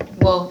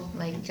 Well,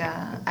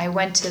 I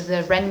went to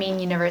the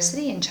Renmin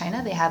University in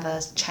China. They have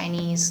a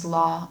Chinese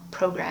law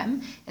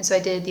program. And so I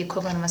did the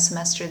equivalent of a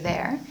semester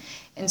there.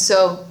 And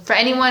so for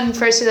anyone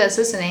first year that's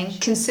listening,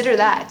 consider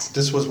that.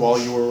 This was while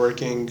you were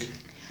working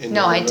in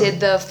No, I Norway? did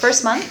the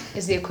first month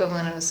is the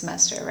equivalent of a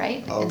semester,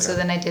 right? Okay. And so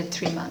then I did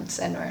 3 months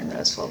at Northern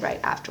Roseville right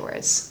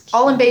afterwards.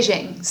 All in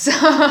Beijing. So,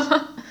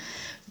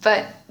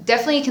 but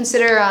definitely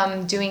consider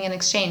doing an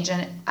exchange.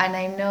 And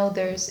I know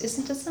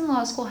doesn't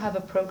law school have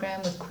a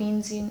program with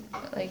Queens in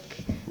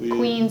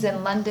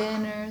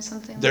London or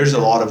something? There's a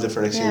lot of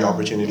different exchange Yeah,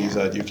 opportunities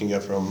yeah. that you can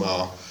get from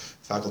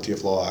Faculty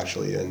of Law,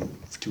 actually, and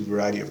to a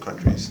variety of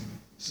countries.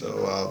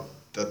 So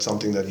that's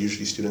something that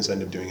usually students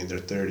end up doing in their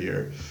third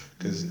year,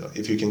 because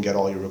if you can get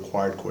all your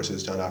required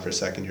courses done after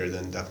second year,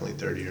 then definitely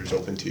third year is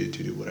open to you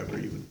to do whatever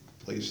you would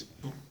please.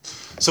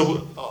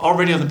 So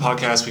already on the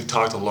podcast, we've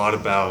talked a lot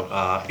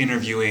about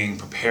interviewing,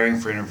 preparing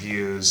for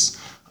interviews.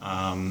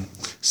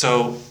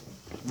 So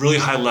really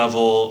high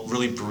level,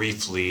 really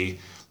briefly,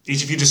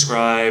 each of you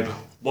describe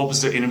what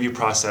was the interview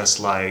process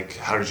like?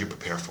 How did you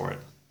prepare for it?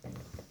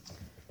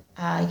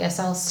 I guess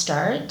I'll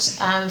start.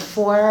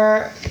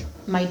 For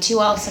my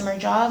 2L summer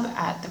job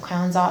at the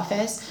Crown's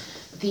office,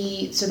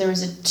 so there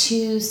was a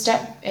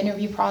 2-step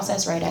interview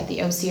process right at the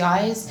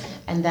OCIs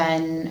and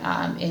then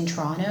in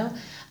Toronto.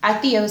 At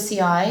the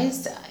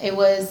OCIs,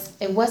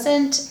 it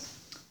wasn't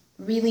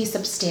really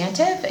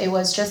substantive. It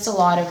was just a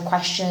lot of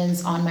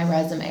questions on my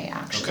resume,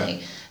 actually.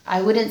 Okay.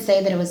 I wouldn't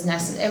say that it was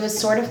necessary. It was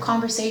sort of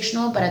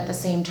conversational, but at the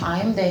same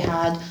time, they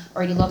had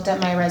already looked at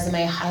my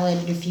resume,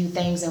 highlighted a few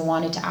things, and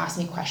wanted to ask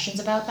me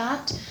questions about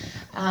that.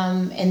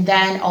 And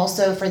then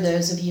also for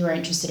those of you who are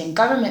interested in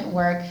government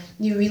work,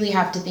 you really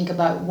have to think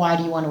about why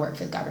do you want to work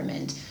for the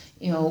government?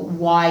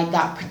 Why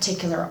that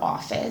particular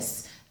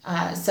office?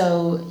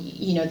 So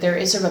there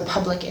is sort of a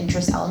public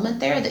interest element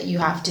there that you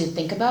have to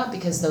think about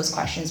because those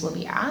questions will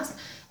be asked.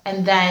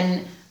 And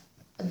then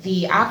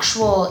the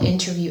actual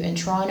interview in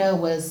Toronto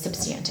was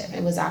substantive.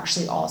 It was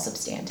actually all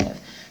substantive.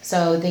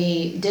 So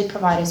they did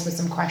provide us with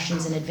some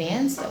questions in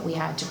advance that we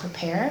had to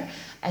prepare.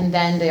 And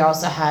then they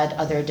also had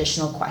other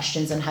additional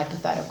questions and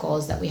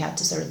hypotheticals that we had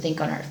to sort of think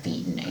on our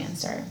feet and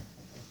answer.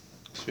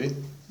 Sweet.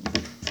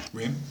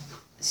 Reem?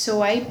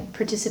 So I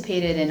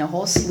participated in a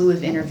whole slew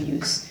of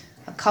interviews,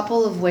 a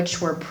couple of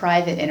which were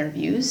private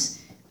interviews.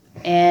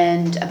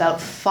 and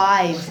about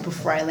 5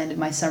 before I landed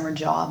my summer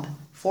job,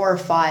 4 or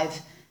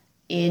 5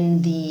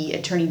 in the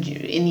Attorney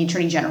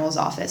General's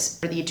office.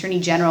 For the Attorney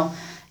General,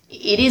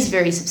 it is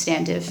very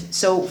substantive.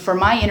 So for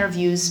my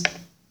interviews,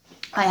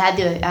 I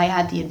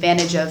had the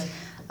advantage of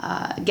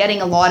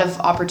getting a lot of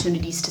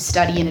opportunities to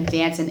study in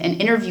advance and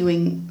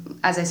interviewing,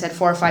 as I said,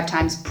 4 or 5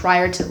 times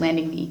prior to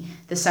landing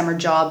the summer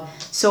job.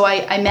 So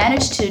I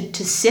managed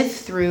to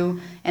sift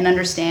through and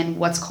understand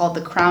what's called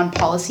the Crown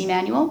Policy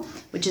Manual,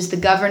 which is the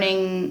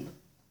governing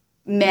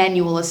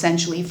manual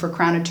essentially for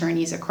Crown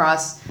attorneys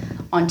across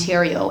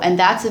Ontario, and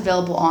that's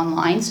available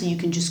online, so you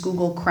can just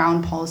Google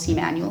Crown Policy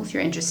Manual if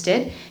you're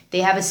interested. They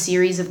have a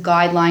series of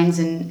guidelines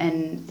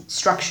and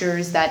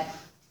structures that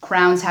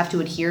Crowns have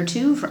to adhere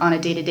to on a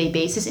day-to-day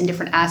basis in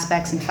different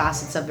aspects and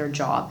facets of their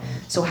job.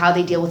 So how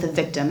they deal with a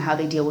victim, how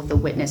they deal with the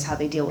witness, how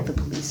they deal with the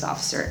police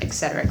officer,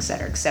 etc.,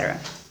 etc., etc.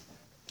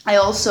 I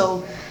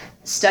also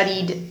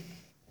studied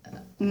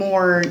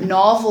more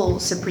novel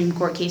Supreme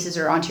Court cases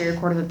or Ontario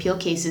Court of Appeal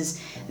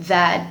cases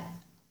that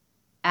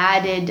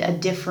added a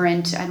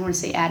different, I don't want to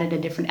say added a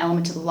different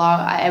element to the law.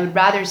 I would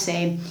rather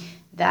say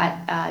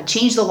that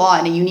changed the law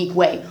in a unique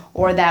way,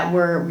 or that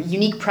were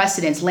unique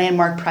precedents,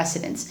 landmark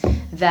precedents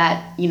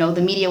that, you know,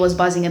 the media was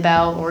buzzing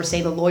about, or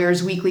say the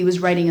Lawyers Weekly was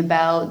writing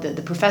about,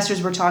 the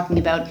professors were talking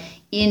about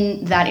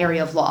in that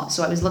area of law.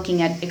 So I was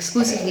looking at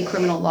exclusively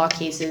criminal law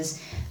cases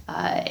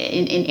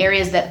in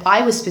areas that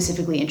I was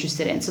specifically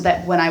interested in, so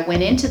that when I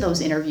went into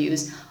those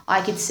interviews,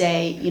 I could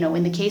say, you know,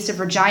 in the case of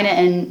Regina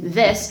and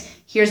this,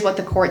 here's what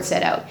the court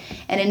set out.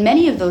 And in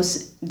many of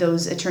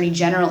those Attorney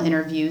General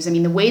interviews, I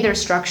mean, the way they're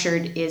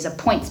structured is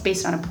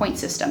based on a point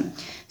system.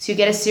 So you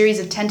get a series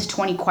of 10 to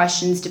 20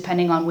 questions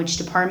depending on which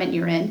department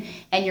you're in,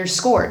 and you're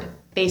scored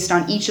based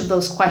on each of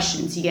those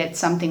questions. You get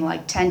something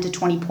like 10 to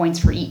 20 points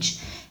for each.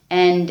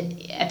 And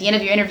at the end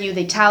of your interview,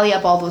 they tally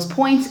up all those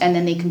points, and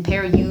then they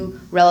compare you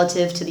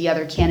relative to the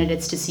other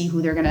candidates to see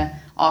who they're going to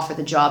offer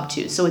the job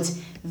to. So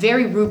it's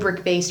very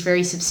rubric-based,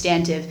 very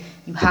substantive.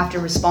 You have to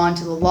respond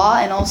to the law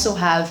and also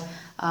have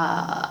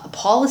a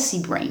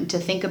policy brain to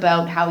think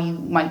about how you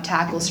might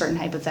tackle certain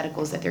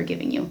hypotheticals that they're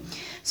giving you.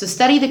 So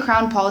study the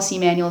Crown Policy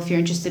Manual if you're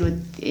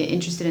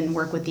interested in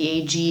work with the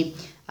AG.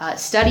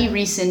 Study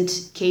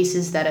recent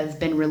cases that have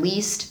been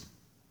released,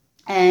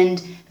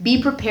 and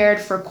be prepared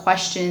for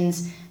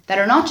questions that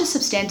are not just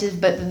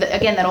substantive, but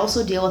again, that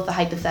also deal with the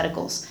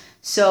hypotheticals.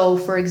 So,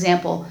 for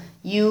example,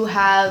 you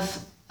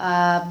have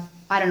a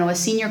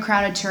senior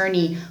Crown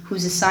attorney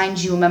who's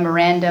assigned you a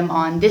memorandum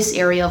on this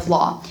area of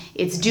law.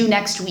 It's due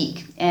next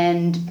week,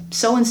 and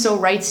so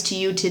writes to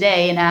you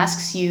today and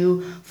asks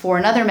you for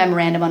another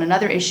memorandum on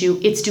another issue.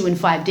 It's due in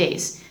 5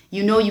 days.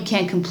 You know you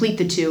can't complete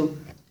the two.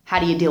 How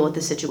do you deal with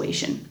the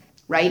situation,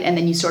 right? And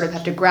then you sort of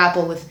have to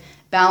grapple with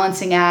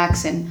balancing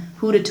acts and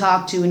who to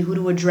talk to and who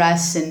to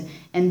address,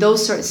 and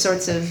those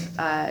sorts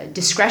of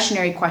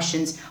discretionary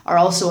questions are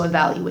also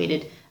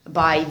evaluated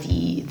by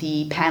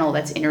the panel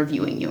that's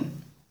interviewing you.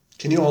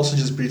 Can you also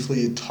just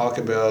briefly talk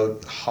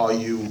about how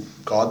you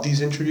got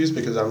these interviews?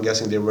 Because I'm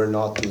guessing they were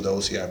not through the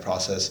OCI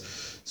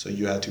process, so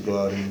you had to go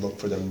out and look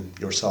for them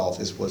yourself.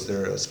 Was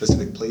there a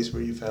specific place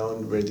where you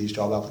found where these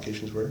job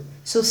applications were?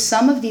 So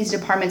some of these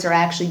departments are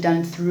actually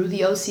done through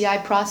the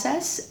OCI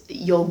process.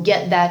 You'll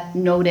get that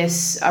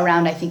notice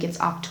around, I think it's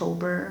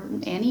October,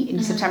 Annie,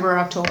 in September or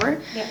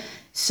October. Yeah.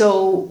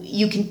 So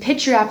you can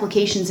pitch your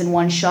applications in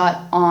one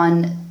shot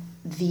on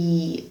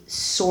the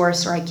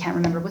source, or I can't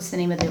remember, what's the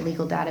name of the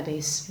legal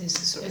database?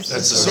 That's the The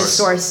source.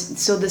 source.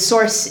 So the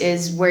source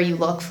is where you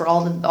look for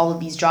all of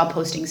these job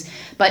postings.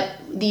 But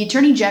the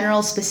Attorney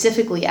General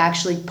specifically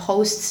actually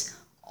posts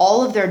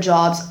all of their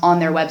jobs on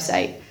their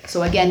website.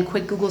 So again,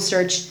 quick Google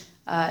search,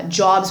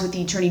 jobs with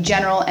the Attorney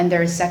General, and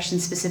there is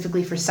sections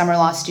specifically for summer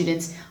law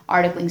students,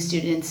 articling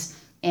students,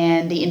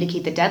 and they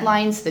indicate the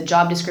deadlines, the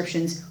job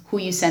descriptions, who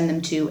you send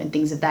them to, and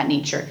things of that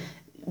nature.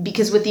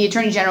 Because with the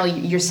Attorney General,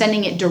 you're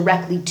sending it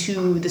directly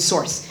to the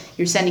source.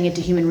 You're sending it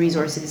to Human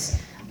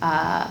Resources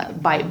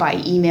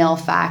by email,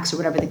 fax, or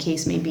whatever the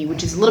case may be,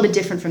 which is a little bit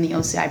different from the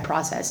OCI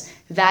process.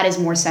 That is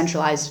more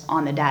centralized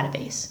on the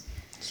database.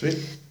 Sweet.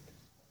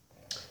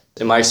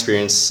 In my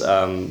experience,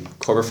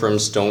 corporate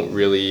firms don't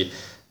really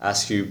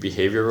ask you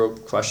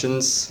behavioral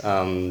questions.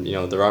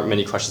 There aren't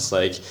many questions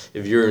like,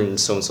 if you're in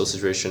so-and-so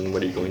situation,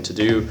 what are you going to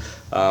do?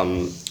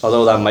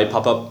 Although that might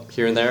pop up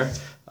here and there.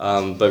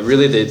 But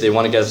really, they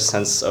want to get a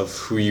sense of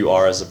who you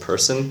are as a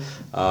person,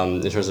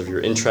 in terms of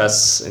your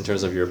interests, in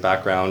terms of your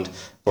background,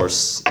 of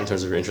course, in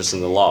terms of your interest in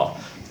the law.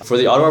 For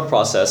the Ottawa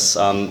process,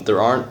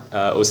 there aren't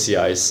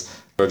OCIs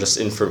or just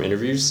in-firm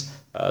interviews.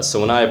 So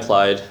when I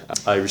applied,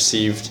 I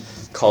received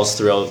calls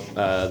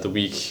throughout the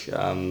week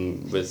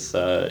with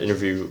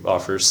interview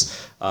offers,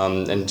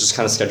 and just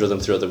kind of schedule them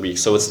throughout the week.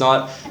 So it's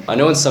not, I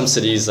know in some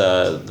cities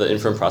the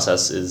in-firm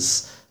process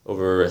is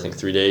over, I think,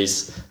 3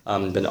 days.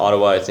 But in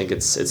Ottawa, I think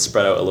it's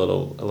spread out a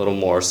little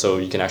more, so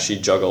you can actually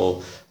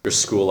juggle your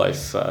school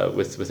life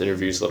with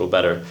interviews a little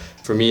better.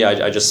 For me,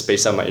 I just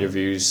spaced out my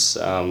interviews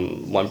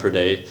 1 per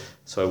day,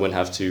 so I wouldn't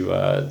have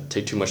to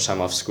take too much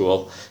time off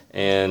school.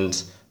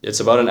 And It's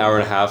about an hour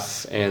and a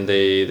half, and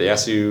they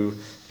ask you,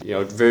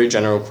 very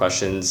general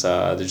questions.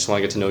 They just want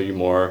to get to know you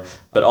more.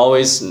 But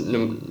always,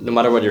 no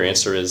matter what your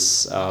answer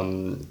is,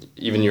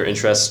 even your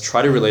interest,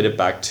 try to relate it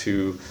back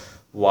to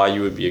why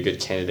you would be a good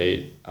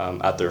candidate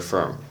at their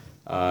firm,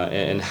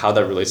 and how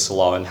that relates to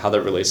law and how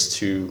that relates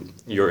to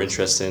your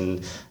interest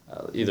in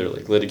either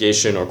like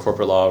litigation or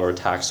corporate law or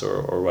tax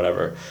or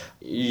whatever.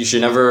 You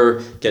should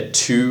never get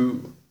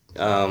too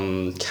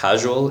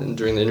casual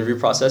during the interview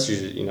process. You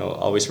should,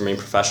 always remain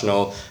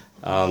professional,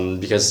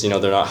 because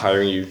they're not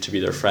hiring you to be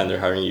their friend, they're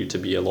hiring you to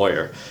be a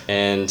lawyer.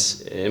 And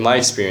in my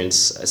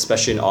experience,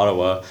 especially in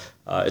Ottawa,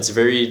 it's a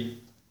very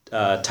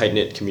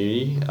tight-knit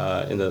community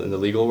in the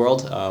legal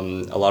world.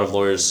 A lot of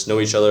lawyers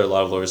know each other, a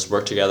lot of lawyers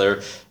work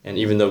together, and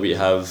even though we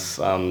have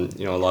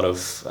a lot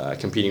of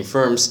competing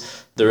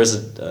firms, there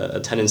is a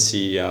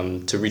tendency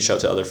to reach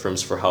out to other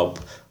firms for help,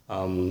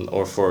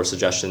 or for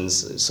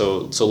suggestions.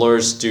 So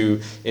lawyers do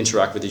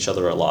interact with each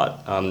other a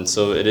lot.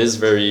 So it is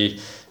very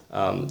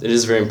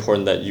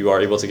important that you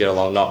are able to get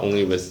along not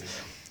only with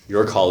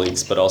your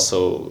colleagues but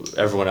also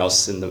everyone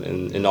else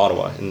in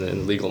Ottawa in the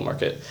legal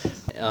market.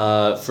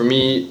 For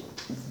me,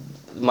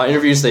 my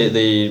interviews,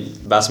 the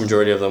vast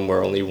majority of them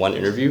were only one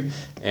interview,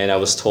 and I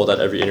was told at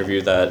every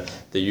interview that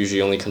they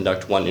usually only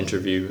conduct one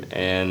interview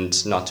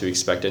and not to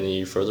expect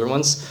any further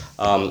ones.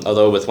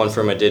 Although with one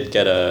firm I did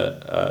get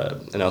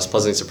and I was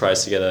pleasantly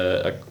surprised to get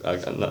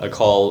a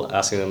call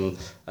asking them,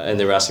 and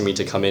they were asking me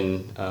to come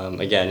in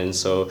again. And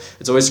so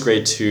it's always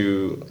great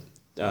to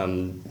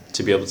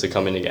be able to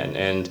come in again.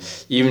 And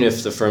even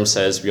if the firm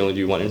says we only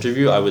do one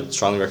interview, I would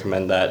strongly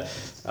recommend that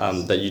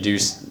you do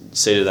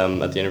say to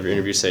them at the end of your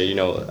interview, say,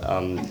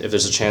 if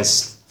there's a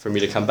chance for me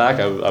to come back,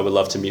 I would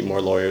love to meet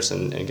more lawyers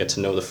and get to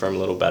know the firm a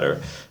little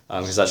better,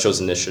 because that shows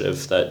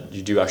initiative that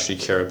you do actually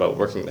care about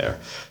working there.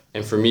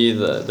 And for me,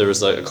 there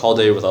was like a call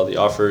day with all the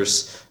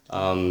offers,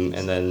 and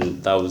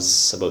then that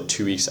was about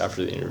 2 weeks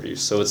after the interview.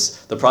 So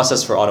the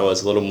process for Ottawa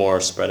is a little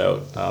more spread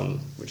out,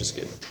 which is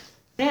good.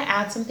 I'm going to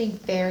add something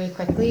very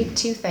quickly,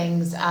 two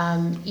things.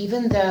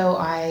 Even though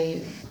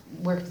I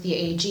worked at the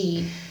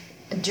AG,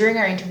 during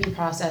our interview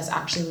process,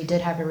 actually, we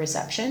did have a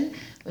reception,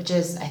 which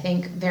is, I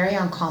think, very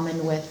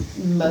uncommon with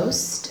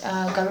most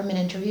government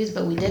interviews,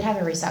 but we did have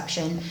a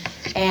reception.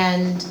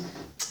 And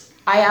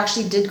I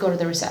actually did go to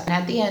the reception.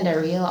 At the end, I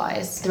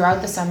realized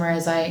throughout the summer,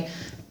 as I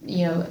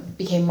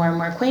became more and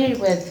more acquainted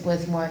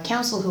with more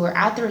counsel who were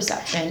at the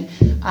reception,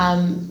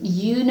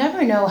 you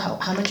never know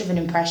how much of an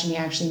impression you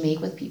actually make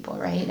with people,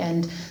 right?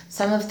 And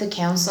some of the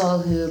counsel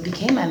who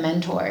became my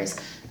mentors,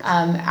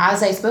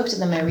 as I spoke to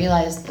them, I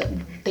realized that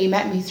they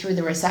met me through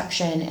the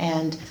reception,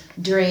 and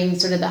during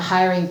sort of the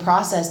hiring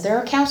process, there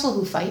are counsel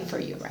who fight for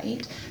you,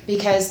 right?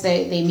 Because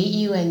they meet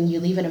you and you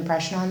leave an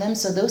impression on them.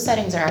 So those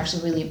settings are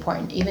actually really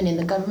important, even in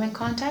the government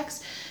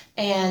context.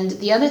 And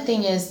the other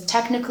thing is,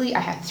 technically, I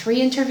had 3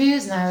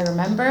 interviews, and I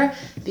remember,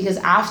 because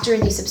after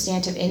the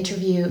substantive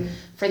interview,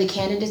 for the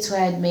candidates who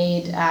had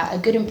made a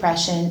good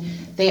impression,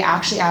 they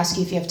actually ask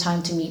you if you have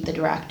time to meet the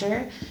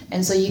director.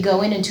 And so you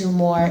go into a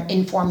more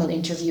informal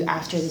interview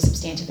after the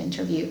substantive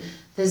interview.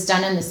 This is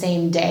done on the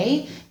same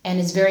day, and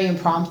it's very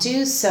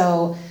impromptu.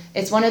 So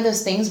it's one of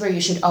those things where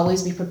you should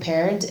always be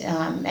prepared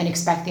and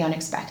expect the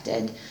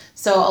unexpected.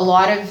 So a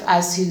lot of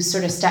us who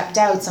sort of stepped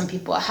out, some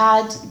people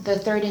had the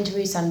 3rd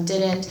interview, some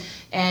didn't,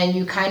 and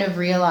you kind of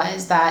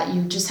realize that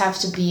you just have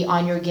to be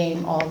on your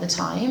game all the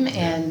time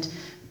and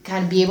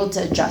kind of be able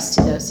to adjust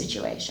to those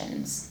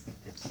situations.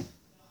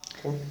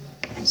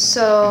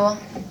 So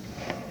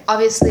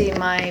obviously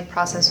my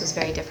process was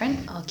very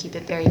different. I'll keep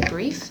it very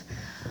brief.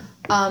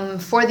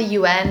 For the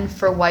UN,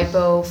 for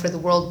WIPO, for the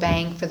World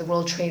Bank, for the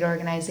World Trade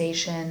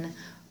Organization,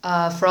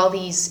 for all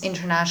these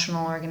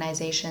international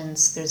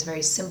organizations, there's a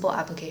very simple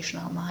application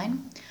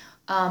online.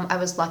 I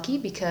was lucky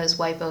because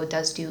WIPO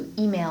does do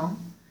email.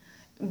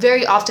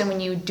 Very often when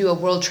you do a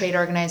World Trade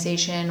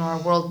Organization or a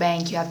World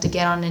Bank, you have to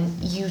get on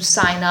and you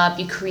sign up,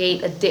 you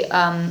create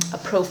a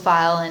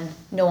profile, and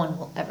no one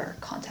will ever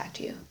contact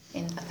you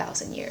in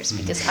 1,000 years,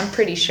 because I'm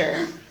pretty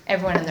sure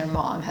everyone and their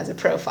mom has a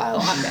profile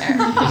on there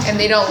and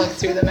they don't look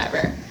through them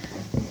ever.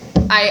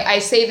 I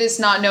say this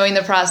not knowing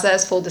the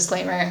process, full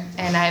disclaimer,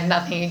 and I have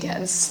nothing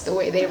against the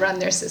way they run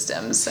their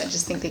systems. I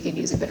just think they could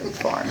use a bit of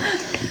reform.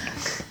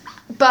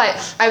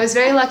 But I was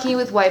very lucky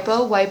with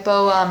WIPO.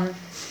 WIPO,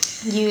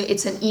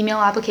 it's an email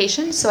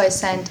application, so I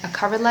sent a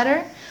cover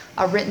letter,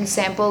 a written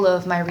sample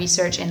of my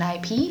research in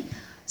IP,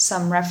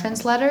 some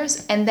reference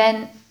letters, and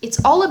then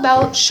it's all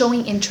about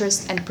showing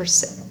interest and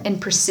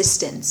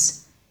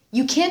persistence.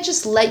 You can't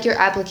just let your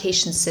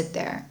application sit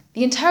there.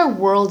 The entire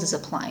world is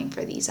applying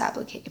for these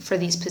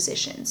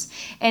positions.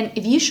 And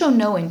if you show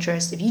no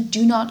interest, if you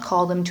do not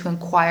call them to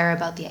inquire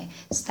about the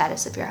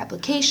status of your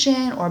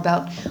application or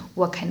about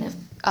what kind of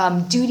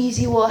duties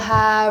you will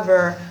have,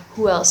 or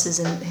who else is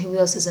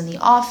in the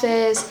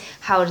office,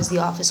 how does the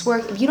office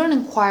work, if you don't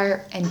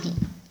inquire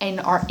and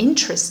are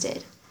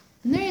interested,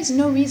 then there is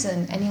no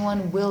reason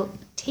anyone will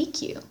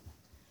take you.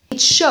 It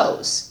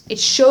shows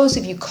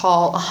if you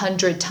call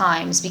 100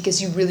 times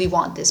because you really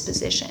want this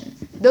position.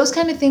 Those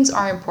kind of things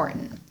are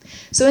important.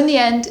 So in the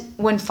end,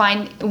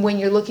 when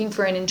you're looking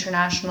for an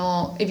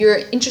international, if you're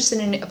interested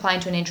in applying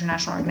to an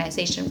international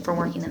organization for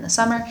working in the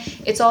summer,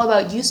 it's all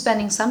about you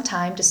spending some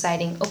time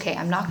deciding, okay,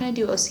 I'm not going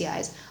to do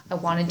OCIs, I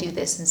want to do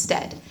this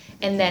instead.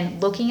 And then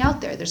looking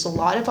out there, there's a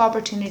lot of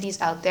opportunities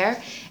out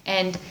there,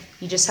 and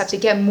you just have to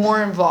get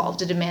more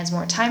involved. It demands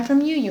more time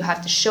from you. You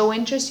have to show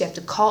interest, you have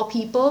to call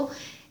people.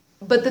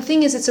 But the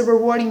thing is, it's a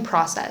rewarding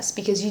process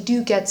because you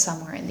do get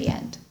somewhere in the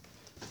end.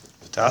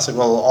 Fantastic.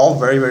 Well, all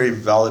very, very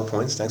valid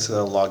points. Thanks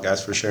a lot,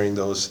 guys, for sharing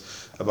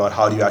those about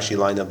how do you actually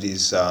line up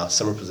these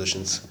summer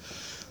positions.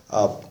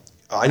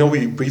 I know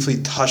we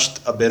briefly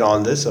touched a bit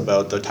on this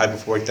about the type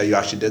of work that you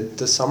actually did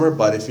this summer,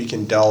 but if we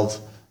can delve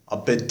a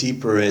bit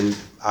deeper in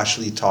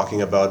actually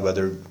talking about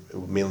whether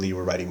mainly you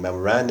were writing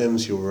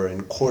memorandums, you were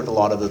in court a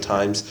lot of the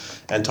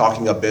times, and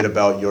talking a bit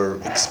about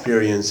your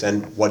experience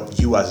and what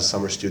you as a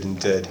summer student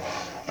did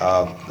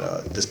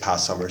this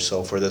past summer.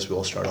 So for this,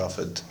 we'll start off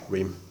with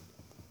Reem.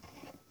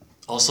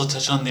 Also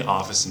touch on the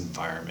office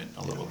environment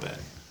a little bit.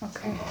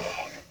 Okay.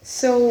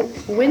 So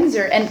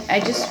Windsor, and I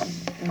just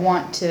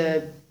want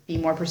to be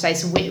more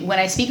precise. When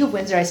I speak of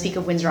Windsor,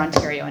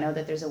 Ontario. I know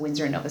that there's a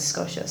Windsor in Nova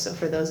Scotia. So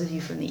for those of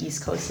you from the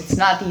East Coast, it's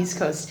not the East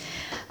Coast.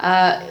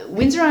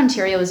 Windsor,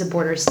 Ontario is a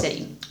border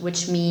city,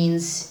 which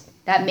means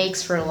that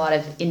makes for a lot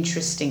of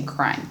interesting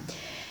crime.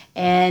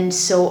 And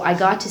so I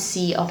got to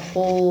see a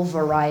whole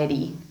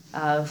variety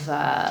of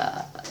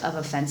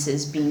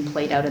offenses being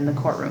played out in the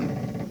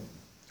courtroom.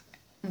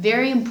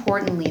 Very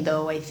importantly,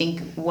 though, I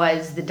think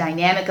was the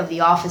dynamic of the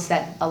office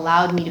that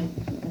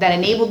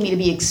enabled me to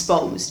be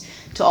exposed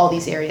to all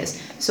these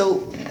areas.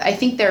 So I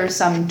think there are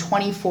some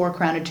 24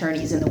 Crown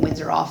attorneys in the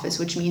Windsor office,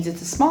 which means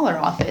it's a smaller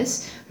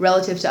office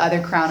relative to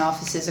other Crown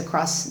offices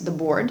across the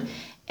board,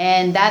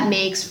 and that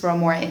makes for a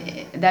more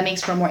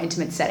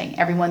intimate setting.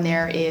 Everyone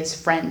there is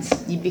friends.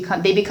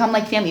 They become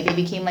like family. They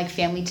became like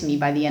family to me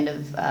by the end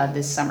of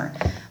this summer,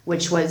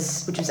 which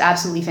was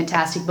absolutely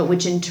fantastic. But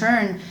which in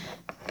turn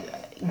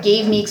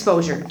gave me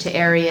exposure to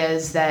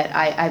areas that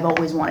I've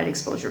always wanted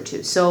exposure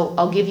to. So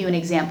I'll give you an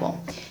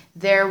example.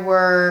 There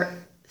were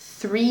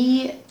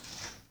three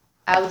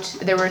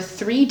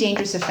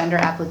dangerous offender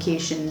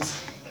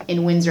applications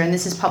in Windsor, and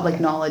this is public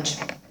knowledge.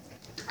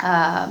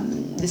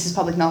 This is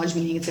public knowledge,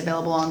 meaning it's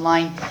available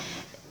online.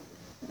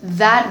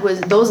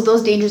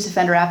 Those dangerous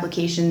offender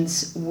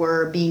applications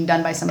were being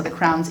done by some of the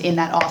Crowns in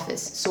that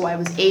office. So I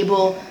was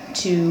able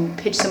to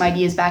pitch some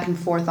ideas back and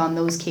forth on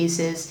those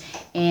cases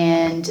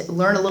and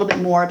learn a little bit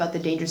more about the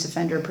dangerous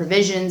offender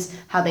provisions,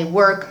 how they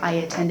work. I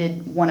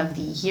attended one of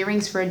the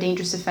hearings for a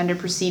dangerous offender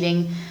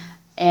proceeding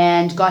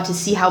and got to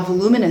see how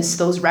voluminous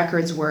those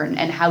records were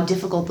and how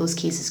difficult those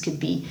cases could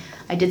be.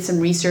 I did some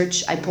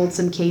research. I pulled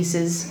some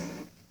cases.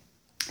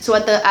 So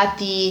on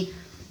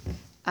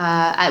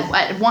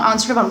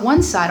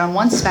one side, on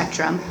one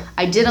spectrum,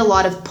 I did a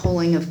lot of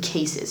pulling of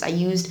cases. I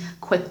used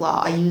Quick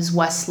Law, I used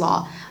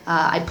Westlaw.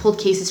 I pulled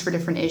cases for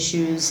different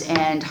issues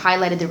and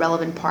highlighted the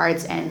relevant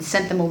parts and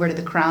sent them over to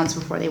the Crowns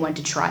before they went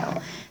to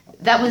trial.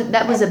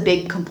 That was a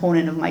big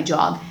component of my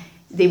job.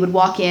 They would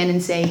walk in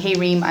and say, "Hey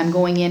Reem, I'm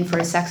going in for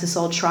a sex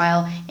assault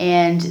trial,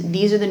 and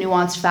these are the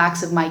nuanced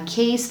facts of my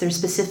case. They're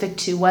specific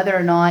to whether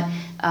or not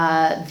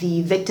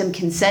the victim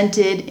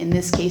consented, in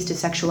this case to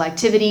sexual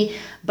activity,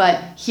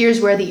 but here's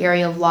where the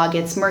area of law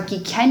gets murky.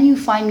 Can you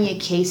find me a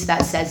case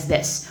that says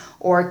this?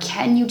 Or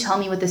can you tell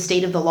me what the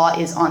state of the law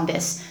is on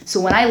this?" So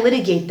when I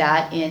litigate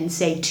that in,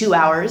 say, 2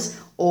 hours,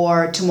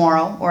 or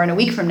tomorrow, or in a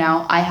week from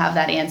now, I have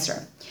that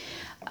answer.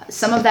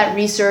 Some of that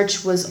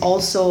research was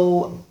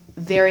also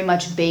very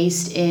much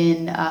based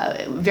in,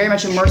 very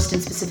much immersed in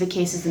specific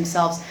cases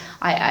themselves.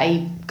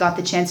 I got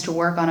the chance to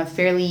work on a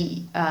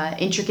fairly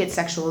intricate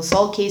sexual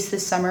assault case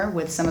this summer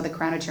with some of the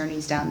Crown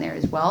attorneys down there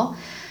as well.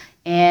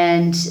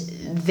 And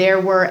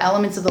there were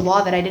elements of the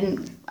law that I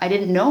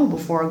didn't know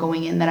before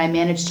going in that I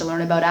managed to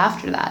learn about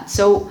after that.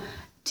 So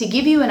to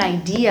give you an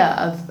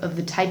idea of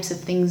the types of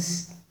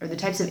things or the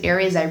types of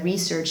areas I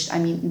researched, I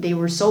mean, they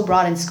were so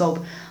broad in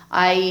scope.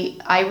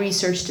 I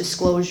researched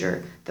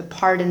disclosure, the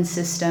pardon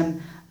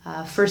system,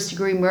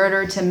 first-degree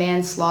murder to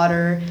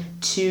manslaughter,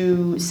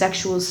 to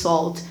sexual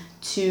assault,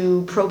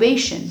 to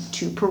probation,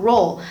 to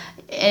parole.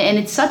 And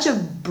it's such a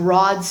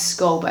broad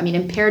scope. I mean,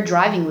 impaired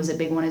driving was a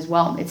big one as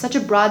well. It's such a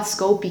broad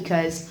scope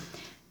because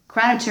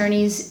Crown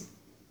attorneys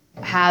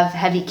have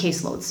heavy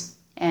caseloads.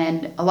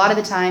 And a lot of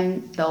the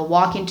time, they'll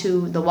walk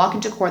into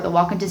court, they'll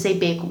walk into, say,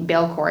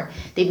 bail court.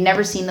 They've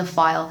never seen the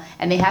file,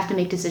 and they have to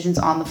make decisions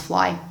on the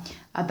fly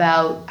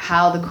about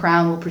how the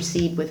Crown will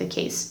proceed with a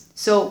case.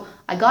 So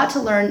I got to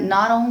learn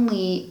not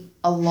only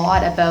a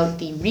lot about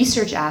the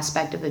research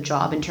aspect of the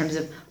job in terms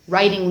of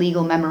writing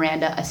legal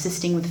memoranda,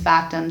 assisting with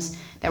factums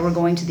that were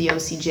going to the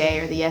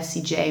OCJ or the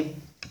SCJ,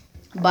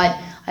 but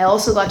I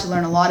also got to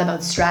learn a lot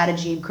about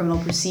strategy and criminal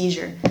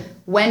procedure.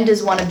 When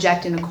does one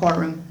object in a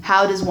courtroom?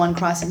 How does one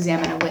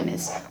cross-examine a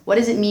witness? What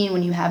does it mean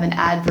when you have an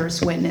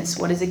adverse witness?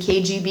 What is a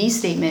KGB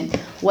statement?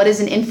 What does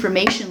an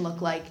information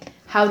look like?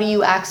 How do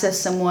you access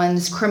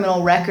someone's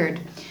criminal record?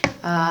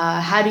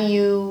 How do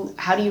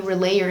you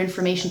relay your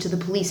information to the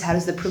police? How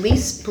does the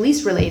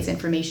police relay its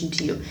information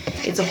to you?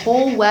 It's a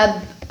whole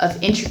web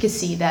of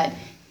intricacy that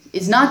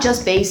is not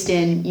just based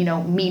in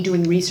me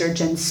doing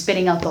research and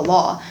spitting out the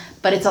law,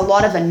 but it's a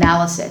lot of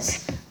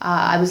analysis.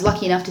 I was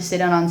lucky enough to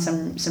sit in on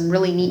some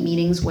really neat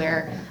meetings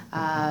where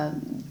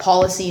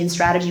policy and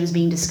strategy was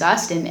being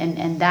discussed,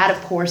 and that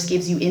of course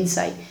gives you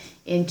insight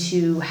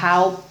into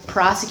how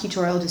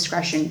prosecutorial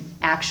discretion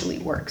actually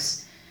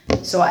works.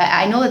 So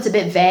I know that's a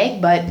bit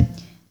vague, but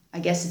I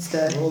guess it's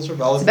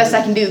the best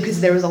I can do because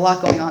there was a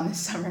lot going on this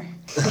summer.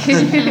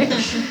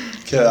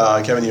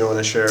 Kevin, you want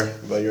to share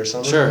about your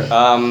summer? Sure.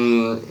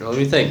 Let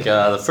me think.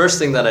 The first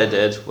thing that I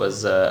did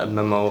was a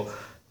memo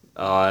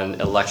on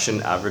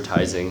election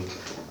advertising,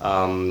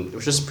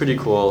 which is pretty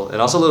cool and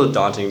also a little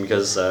daunting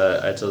because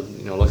I had to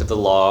look at the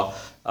law,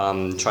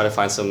 try to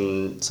find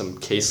some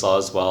case law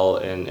as well,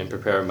 and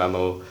prepare a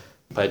memo.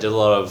 But I did a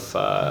lot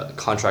of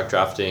contract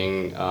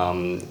drafting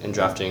and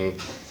drafting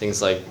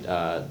things like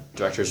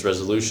director's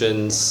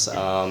resolutions.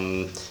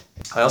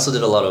 I also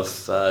did a lot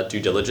of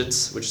due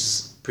diligence, which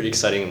is pretty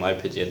exciting in my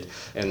opinion.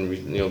 And we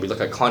look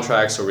at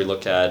contracts, or we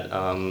look at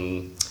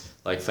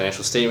like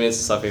financial statements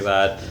and stuff like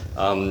that.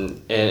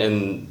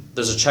 And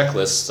there's a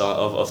checklist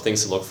of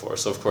things to look for.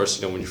 So of course,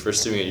 when you're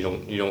first doing it,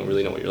 you don't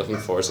really know what you're looking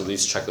for. So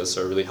these checklists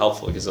are really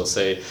helpful because they'll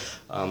say,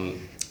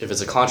 if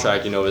it's a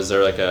contract, is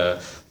there like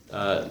a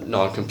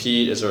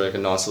non-compete? Is there like a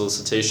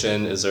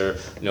non-solicitation? Is there,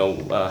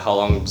 how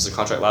long does the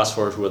contract last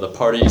for? Who are the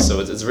parties?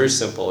 So it's very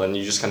simple, and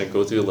you just kind of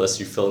go through the list,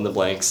 you fill in the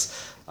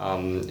blanks,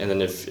 and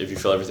then if you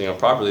fill everything out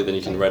properly, then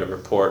you can write a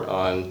report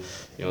on,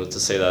 to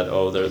say that,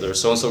 there are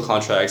so-and-so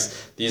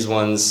contracts. These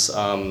ones,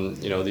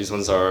 these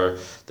ones are,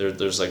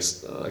 there's like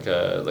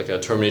a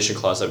termination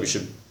clause that we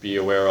should be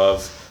aware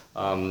of,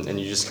 and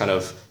you just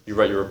you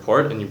write your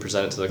report and you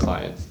present it to the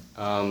client.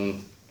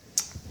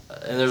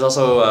 And there's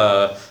also,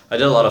 I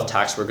did a lot of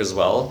tax work as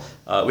well,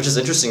 which is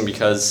interesting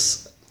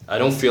because I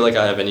don't feel like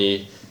I have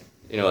any,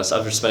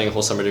 after spending a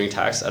whole summer doing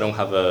tax, I don't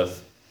have a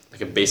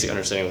basic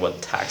understanding of what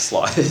tax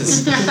law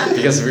is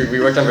because we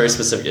worked on very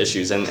specific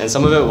issues. And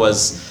some of it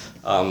was,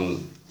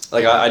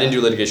 I didn't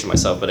do litigation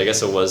myself, but I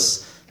guess it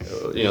was,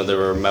 there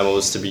were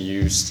memos to be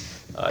used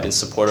in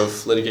support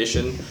of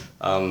litigation,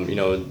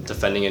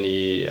 defending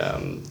any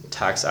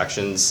tax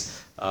actions,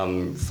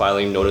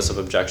 filing notice of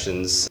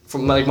objections.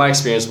 From my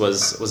experience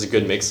was a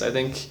good mix. I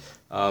think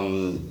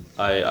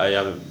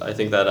I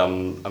think that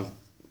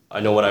I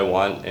know what I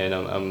want, and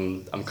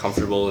I'm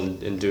comfortable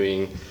in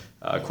doing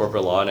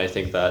corporate law, and I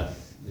think that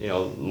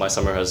my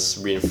summer has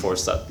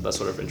reinforced that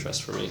sort of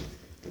interest for me.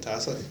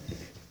 Fantastic.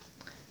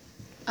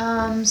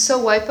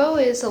 So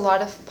WIPO is a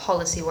lot of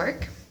policy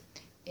work.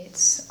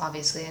 It's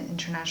obviously an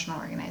international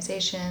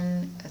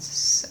organization.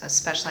 It's a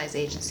specialized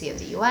agency of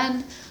the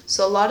UN.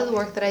 So a lot of the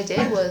work that I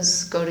did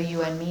was go to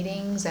UN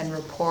meetings and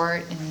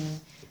report and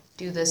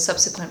do the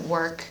subsequent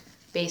work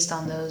based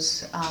on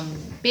those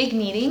big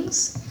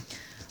meetings.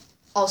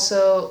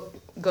 Also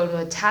go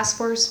to task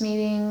force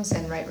meetings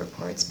and write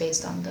reports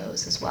based on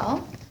those as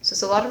well. So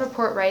it's a lot of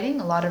report writing,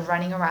 a lot of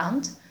running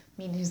around.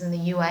 Meetings in the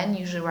UN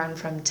usually run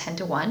from 10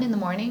 to 1 in the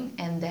morning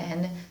and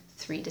then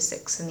 3 to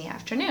 6 in the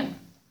afternoon.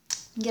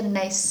 You get a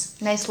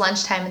nice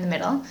lunchtime in the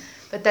middle,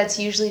 but that's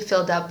usually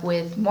filled up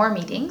with more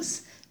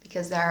meetings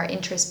because there are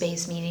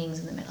interest-based meetings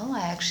in the middle.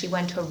 I actually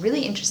went to a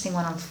really interesting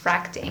one on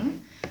fracking,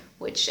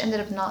 which ended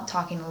up not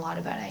talking a lot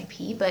about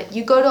IP, but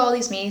you go to all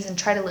these meetings and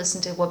try to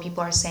listen to what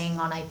people are saying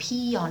on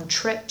IP, on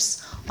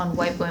TRIPS, on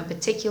WIPO in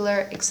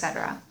particular,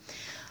 etc.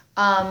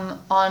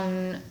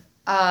 On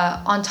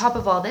top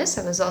of all this,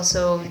 I was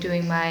also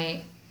doing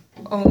my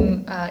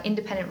own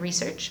independent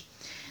research.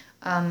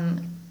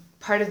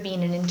 Part of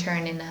being an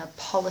intern in a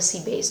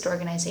policy-based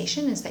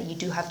organization is that you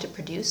do have to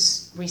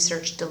produce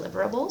research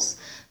deliverables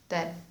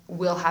that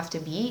will have to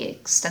be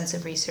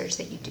extensive research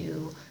that you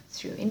do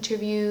through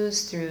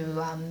interviews,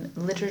 through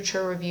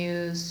literature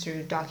reviews,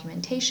 through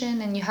documentation,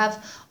 and you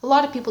have a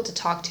lot of people to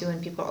talk to,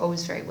 and people are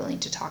always very willing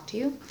to talk to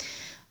you.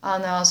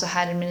 I also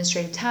had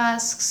administrative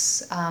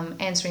tasks,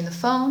 answering the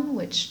phone,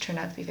 which turned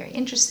out to be very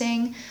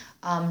interesting,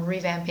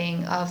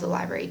 revamping of the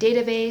library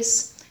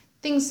database,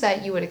 things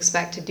that you would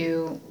expect to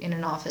do in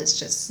an office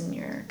just in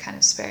your kind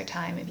of spare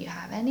time if you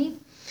have any.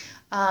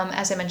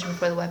 As I mentioned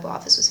before, the WIPO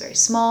office was very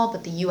small,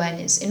 but the UN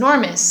is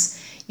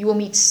enormous. You will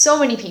meet so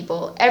many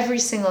people every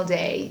single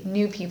day,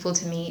 new people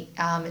to meet.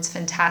 It's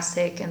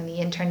fantastic, and the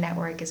intern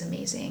network is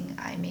amazing.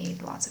 I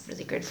made lots of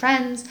really good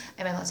friends.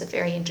 I met lots of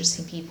very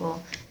interesting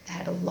people that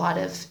had a lot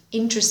of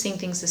interesting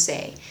things to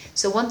say.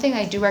 So one thing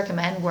I do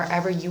recommend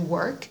wherever you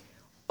work,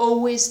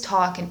 always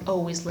talk and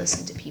always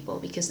listen to people,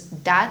 because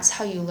that's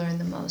how you learn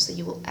the most that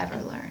you will ever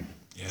learn.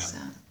 Yeah.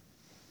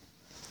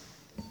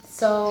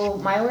 So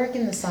my work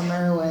in the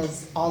summer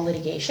was all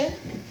litigation,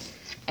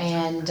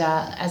 and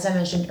as I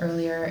mentioned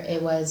earlier,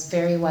 it was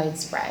very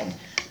widespread.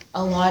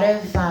 A lot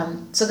of,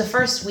 so the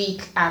first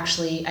week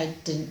actually I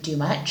didn't do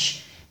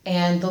much,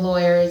 And the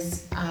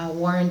lawyers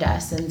warned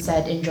us and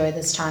said, enjoy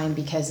this time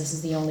because this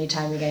is the only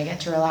time you're going to get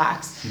to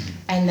relax.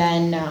 And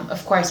then,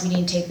 of course, we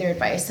didn't take their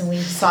advice and we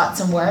sought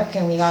some work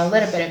and we got a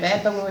little bit of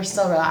it, but we were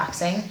still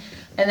relaxing.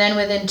 And then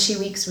within 2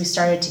 weeks, we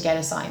started to get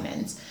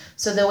assignments.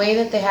 So the way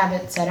that they have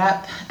it set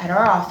up at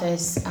our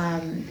office,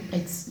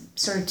 it's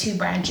sort of two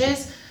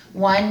branches.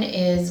 One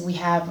is we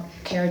have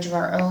carriage of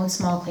our own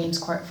small claims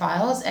court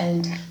files,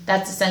 and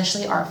that's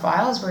essentially our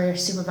files. We're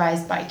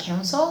supervised by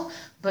counsel,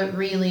 but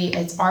really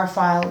it's our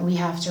file. We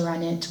have to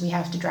run it. We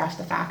have to draft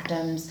the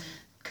factums,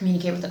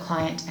 communicate with the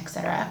client,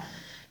 etc.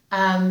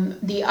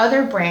 The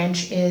other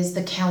branch is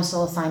the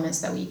counsel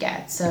assignments that we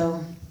get.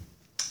 So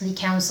the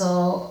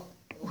counsel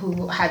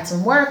who had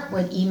some work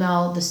would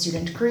email the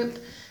student group,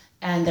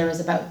 and there was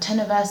about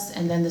 10 of us,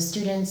 and then the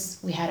students,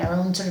 we had our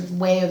own sort of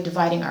way of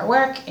dividing our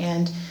work,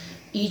 and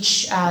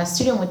each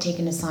student would take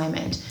an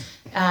assignment.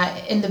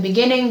 In the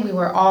beginning, we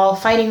were all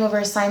fighting over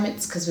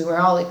assignments because we were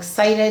all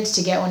excited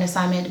to get one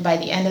assignment. By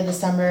the end of the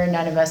summer,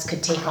 none of us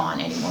could take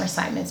on any more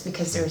assignments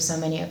because there were so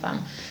many of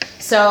them.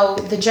 So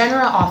the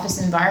general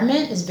office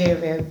environment is very,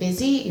 very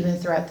busy, even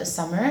throughout the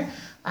summer.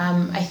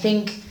 I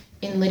think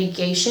in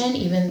litigation,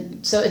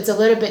 even so, it's a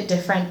little bit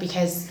different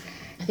because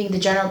I think the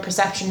general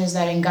perception is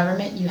that in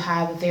government you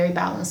have a very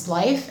balanced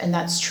life, and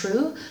that's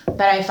true.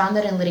 But I found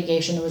that in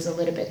litigation it was a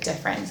little bit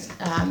different.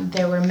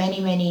 There were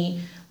many,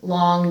 many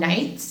long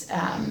nights,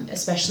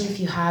 especially if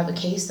you have a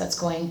case that's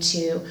going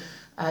to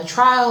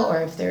trial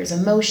or if there's a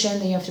motion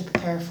that you have to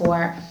prepare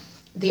for.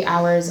 The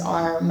hours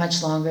are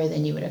much longer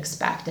than you would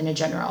expect in a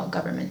general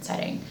government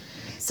setting.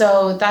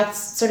 So that's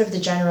sort of the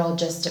general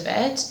gist of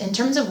it. In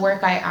terms of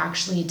work I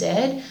actually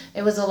did,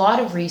 it was a lot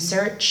of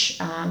research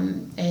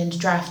and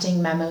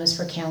drafting memos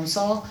for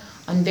counsel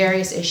on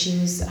various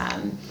issues.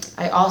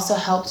 I also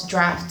helped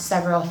draft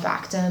several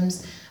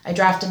factums. I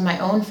drafted my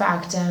own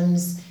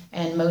factums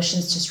and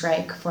motions to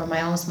strike for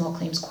my own small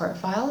claims court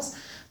files.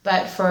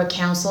 But for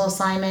counsel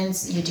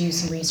assignments, you do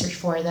some research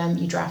for them.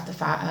 You draft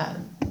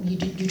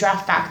you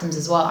draft factums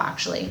as well.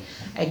 Actually,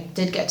 I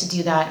did get to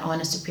do that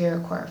on a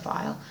superior court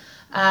file.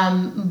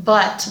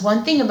 But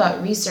one thing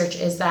about research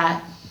is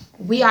that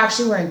we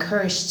actually were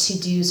encouraged to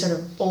do sort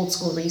of old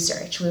school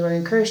research. We were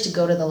encouraged to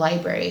go to the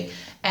library,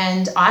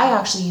 and I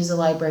actually use the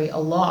library a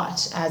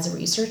lot as a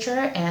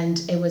researcher,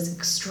 and it was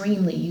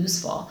extremely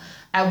useful.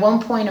 At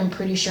one point, I'm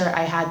pretty sure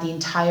I had the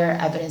entire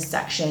evidence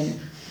section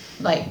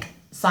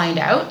signed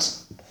out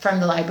from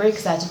the library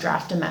because I had to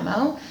draft a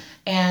memo.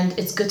 And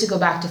it's good to go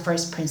back to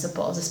first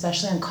principles,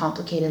 especially on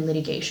complicated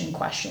litigation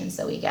questions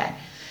that we get.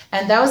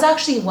 And that was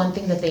actually one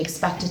thing that they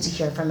expected to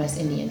hear from us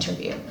in the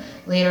interview.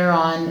 Later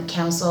on,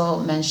 counsel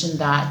mentioned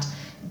that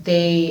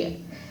they're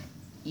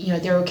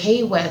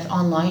okay with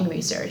online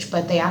research,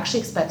 but they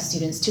actually expect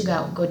students to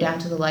go down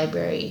to the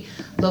library,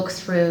 look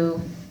through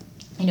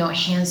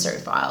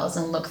Hansard files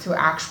and look through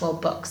actual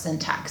books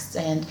and texts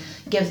and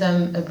give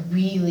them a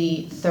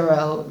really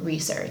thorough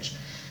research.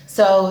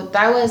 So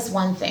that was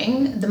one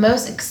thing. The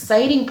most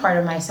exciting part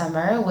of my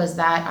summer was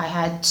that I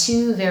had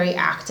 2 very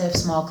active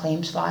small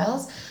claims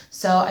files.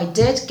 So I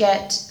did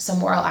get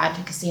some oral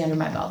advocacy under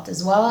my belt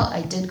as well.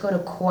 I did go to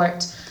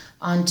court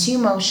on 2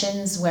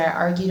 motions where I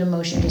argued a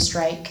motion to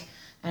strike,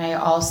 and I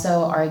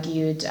also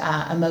argued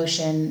a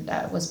motion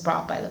that was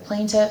brought by the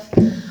plaintiff.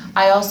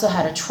 I also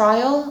had a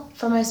trial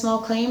for my small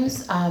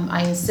claims.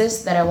 I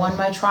insist that I won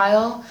my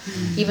trial,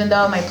 even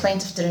though my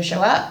plaintiff didn't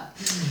show up.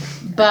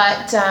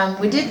 But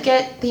we did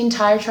get the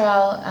entire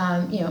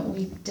trial.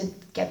 We did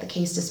get the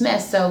case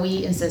dismissed, so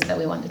we insist that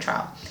we won the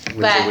trial.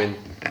 Win's a win.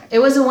 It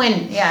was a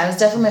win. Yeah, it was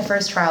definitely my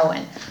first trial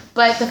win.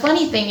 But the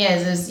funny thing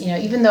is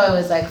even though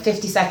it was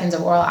 50 seconds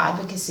of oral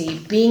advocacy,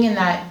 being in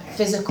that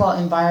physical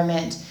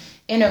environment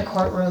in a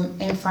courtroom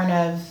in front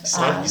of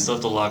you still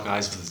have to lock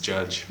eyes with the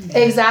judge.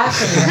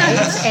 Exactly,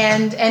 right?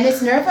 and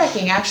it's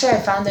nerve-wracking. Actually, I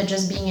found that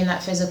just being in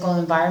that physical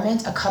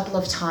environment a couple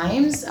of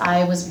times,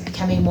 I was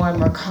becoming more and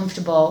more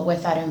comfortable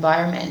with that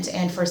environment.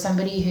 And for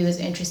somebody who is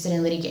interested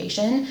in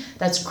litigation,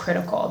 that's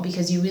critical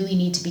because you really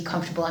need to be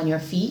comfortable on your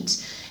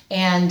feet.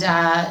 And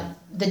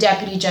the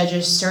deputy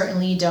judges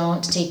certainly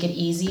don't take it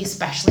easy,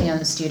 especially on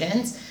the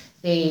students.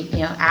 They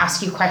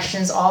ask you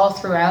questions all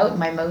throughout.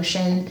 My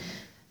motion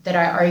that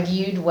I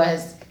argued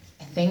was,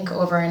 I think,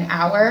 over an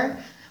hour.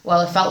 Well,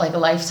 it felt like a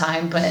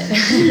lifetime, but I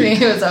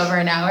think it was over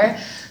an hour.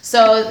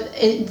 So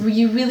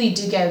you really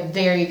do get a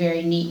very,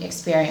 very neat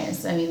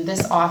experience. I mean,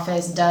 this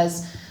office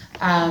does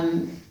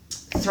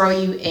throw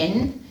you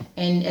in,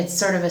 and it's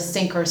sort of a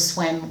sink or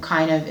swim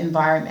kind of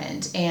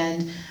environment.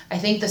 And I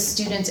think the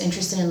students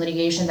interested in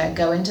litigation that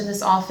go into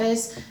this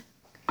office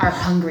are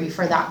hungry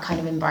for that kind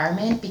of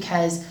environment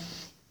because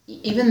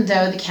even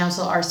though the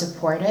counsel are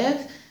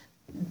supportive,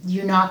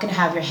 you're not going to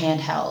have your hand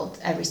held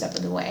every step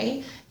of the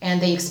way, and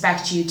they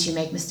expect you to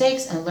make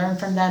mistakes and learn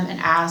from them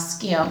and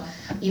ask,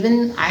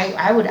 even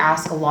I would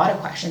ask a lot of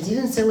questions,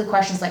 even silly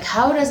questions like,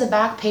 how does a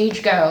back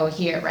page go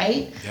here,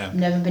 right? Yeah. I've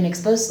never been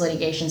exposed to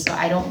litigation, so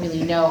I don't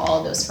really know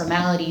all those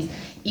formalities,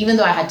 even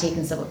though I had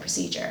taken civil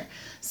procedure.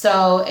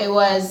 So it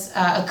was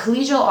a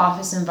collegial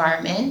office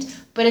environment,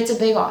 but it's a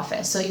big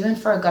office. So even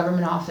for a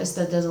government office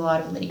that does a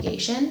lot of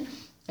litigation,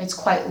 it's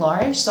quite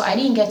large. So I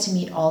didn't get to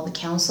meet all the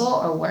counsel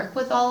or work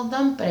with all of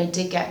them, but I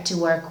did get to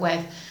work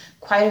with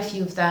quite a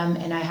few of them,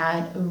 and I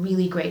had a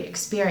really great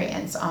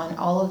experience on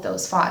all of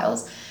those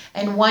files.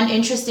 And one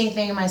interesting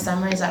thing in my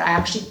summer is that I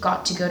actually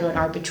got to go to an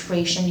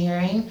arbitration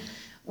hearing,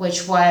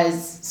 which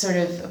was sort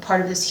of a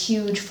part of this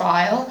huge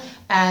file,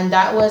 and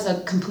that was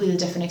a completely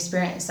different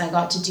experience. I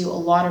got to do a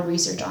lot of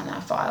research on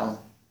that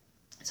file.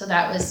 So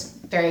that was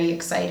very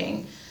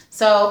exciting.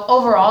 So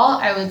overall,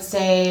 I would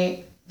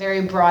say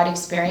very broad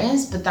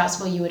experience, but that's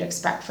what you would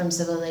expect from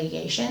civil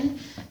litigation.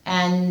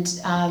 And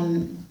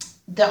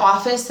the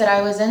office that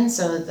I was in,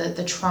 so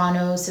the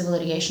Toronto Civil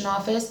Litigation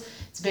Office,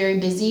 it's very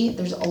busy.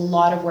 There's a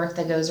lot of work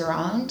that goes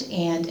around,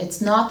 and it's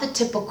not the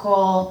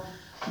typical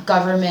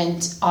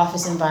government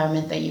office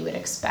environment that you would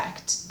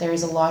expect.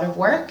 There's a lot of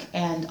work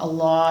and a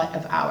lot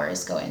of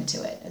hours go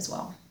into it as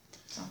well.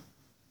 So.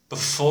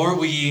 Before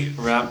we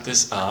wrap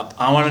this up,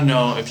 I want to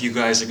know if you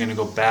guys are going to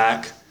go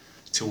back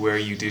to where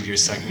you did your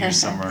second year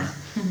summer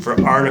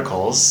for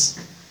articles,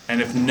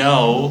 and if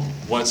no,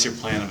 what's your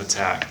plan of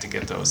attack to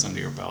get those under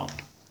your belt?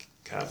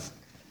 Kev?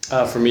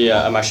 For me,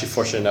 I'm actually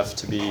fortunate enough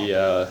to be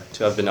to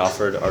have been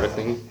offered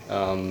articling,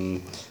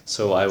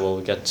 so I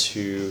will get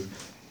to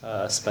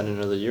spend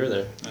another year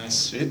there. Nice.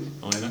 Sweet.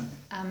 Elena?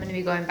 I'm going to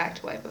be going back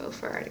to WIPO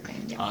for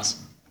articling. Yeah.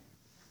 Awesome.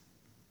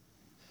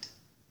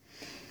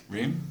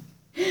 Reem?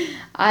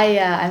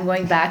 I'm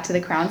going back to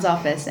the Crown's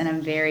office, and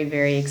I'm very,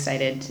 very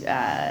excited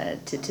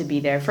to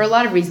be there for a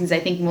lot of reasons. I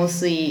think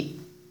mostly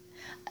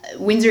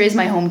Windsor is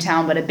my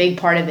hometown, but a big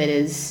part of it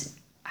is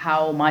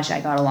how much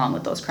I got along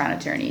with those Crown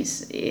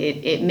attorneys.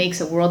 It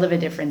makes a world of a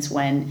difference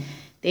when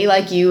they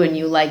like you and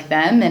you like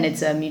them, and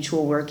it's a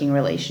mutual working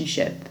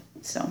relationship.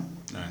 So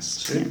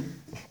nice. Yeah.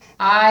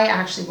 I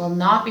actually will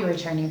not be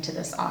returning to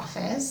this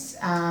office.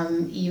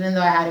 Even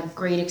though I had a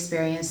great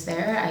experience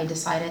there, I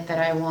decided that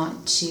I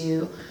want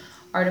to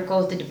article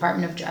with the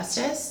Department of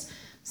Justice.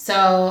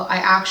 So I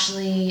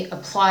actually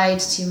applied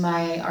to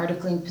my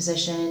articling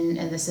position,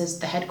 and this is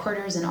the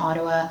headquarters in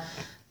Ottawa,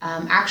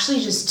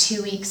 actually just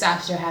 2 weeks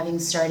after having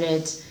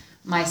started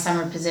my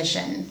summer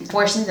position.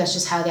 Fortunately, that's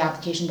just how the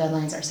application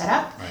deadlines are set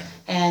up. Right.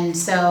 And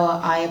so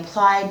I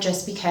applied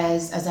just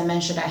because, as I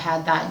mentioned, I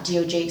had that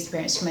DOJ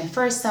experience for my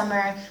first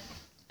summer.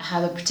 I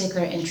have a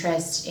particular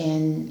interest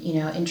in,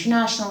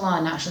 international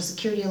law, national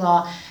security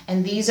law,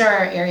 and these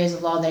are areas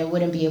of law that I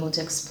wouldn't be able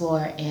to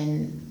explore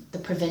in the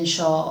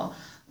provincial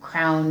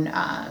Crown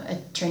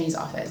Attorney's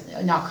office,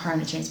 not Crown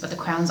Attorneys, but the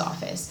Crown's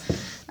office.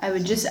 I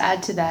would just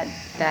add to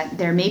that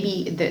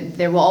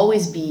there will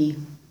always be,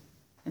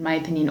 in my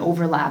opinion,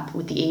 overlap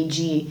with the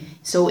AG.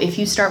 So if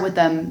you start with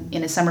them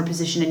in a summer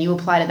position and you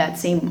apply to that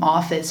same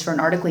office for an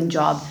articling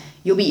job,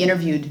 you'll be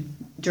interviewed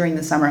during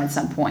the summer at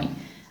some point.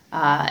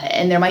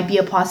 And there might be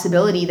a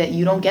possibility that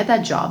you don't get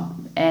that job,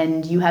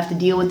 and you have to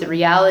deal with the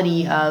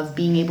reality of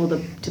being able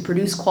to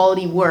produce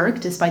quality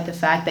work despite the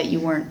fact that you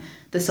weren't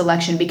the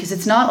selection, because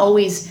it's not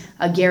always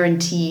a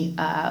guarantee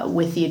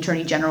with the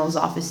Attorney General's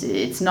office.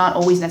 It's not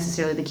always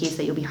necessarily the case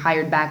that you'll be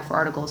hired back for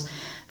articles.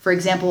 For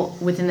example,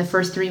 within the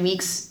first 3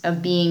 weeks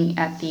of being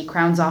at the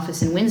Crown's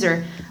office in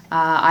Windsor,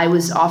 I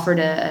was offered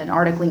an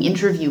articling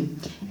interview,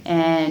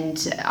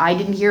 and I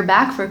didn't hear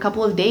back for a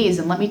couple of days.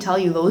 And let me tell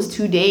you, those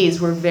 2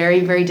 days were very,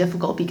 very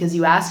difficult, because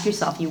you ask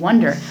yourself, you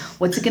wonder,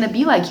 what's it going to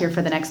be like here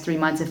for the next 3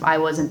 months if I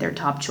wasn't their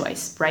top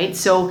choice, right?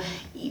 So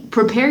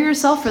prepare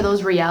yourself for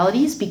those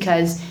realities,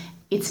 because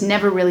it's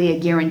never really a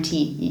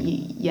guarantee.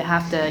 You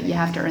have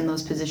to earn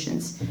those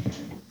positions.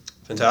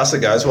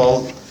 Fantastic, guys.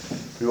 Well,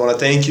 we want to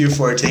thank you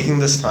for taking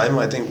this time.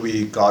 I think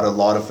we got a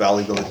lot of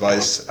valuable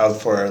advice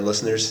out for our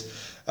listeners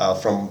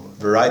from a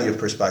variety of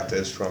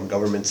perspectives, from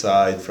government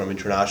side, from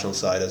international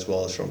side, as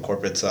well as from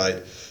corporate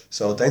side.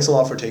 So thanks a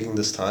lot for taking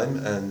this time,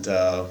 and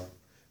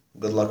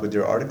good luck with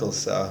your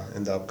articles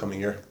in the upcoming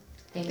year.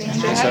 Thank you.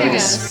 Thanks for having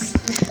us.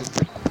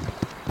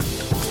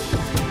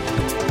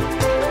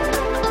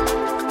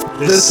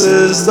 This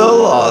is the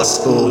Law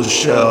School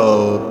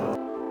Show.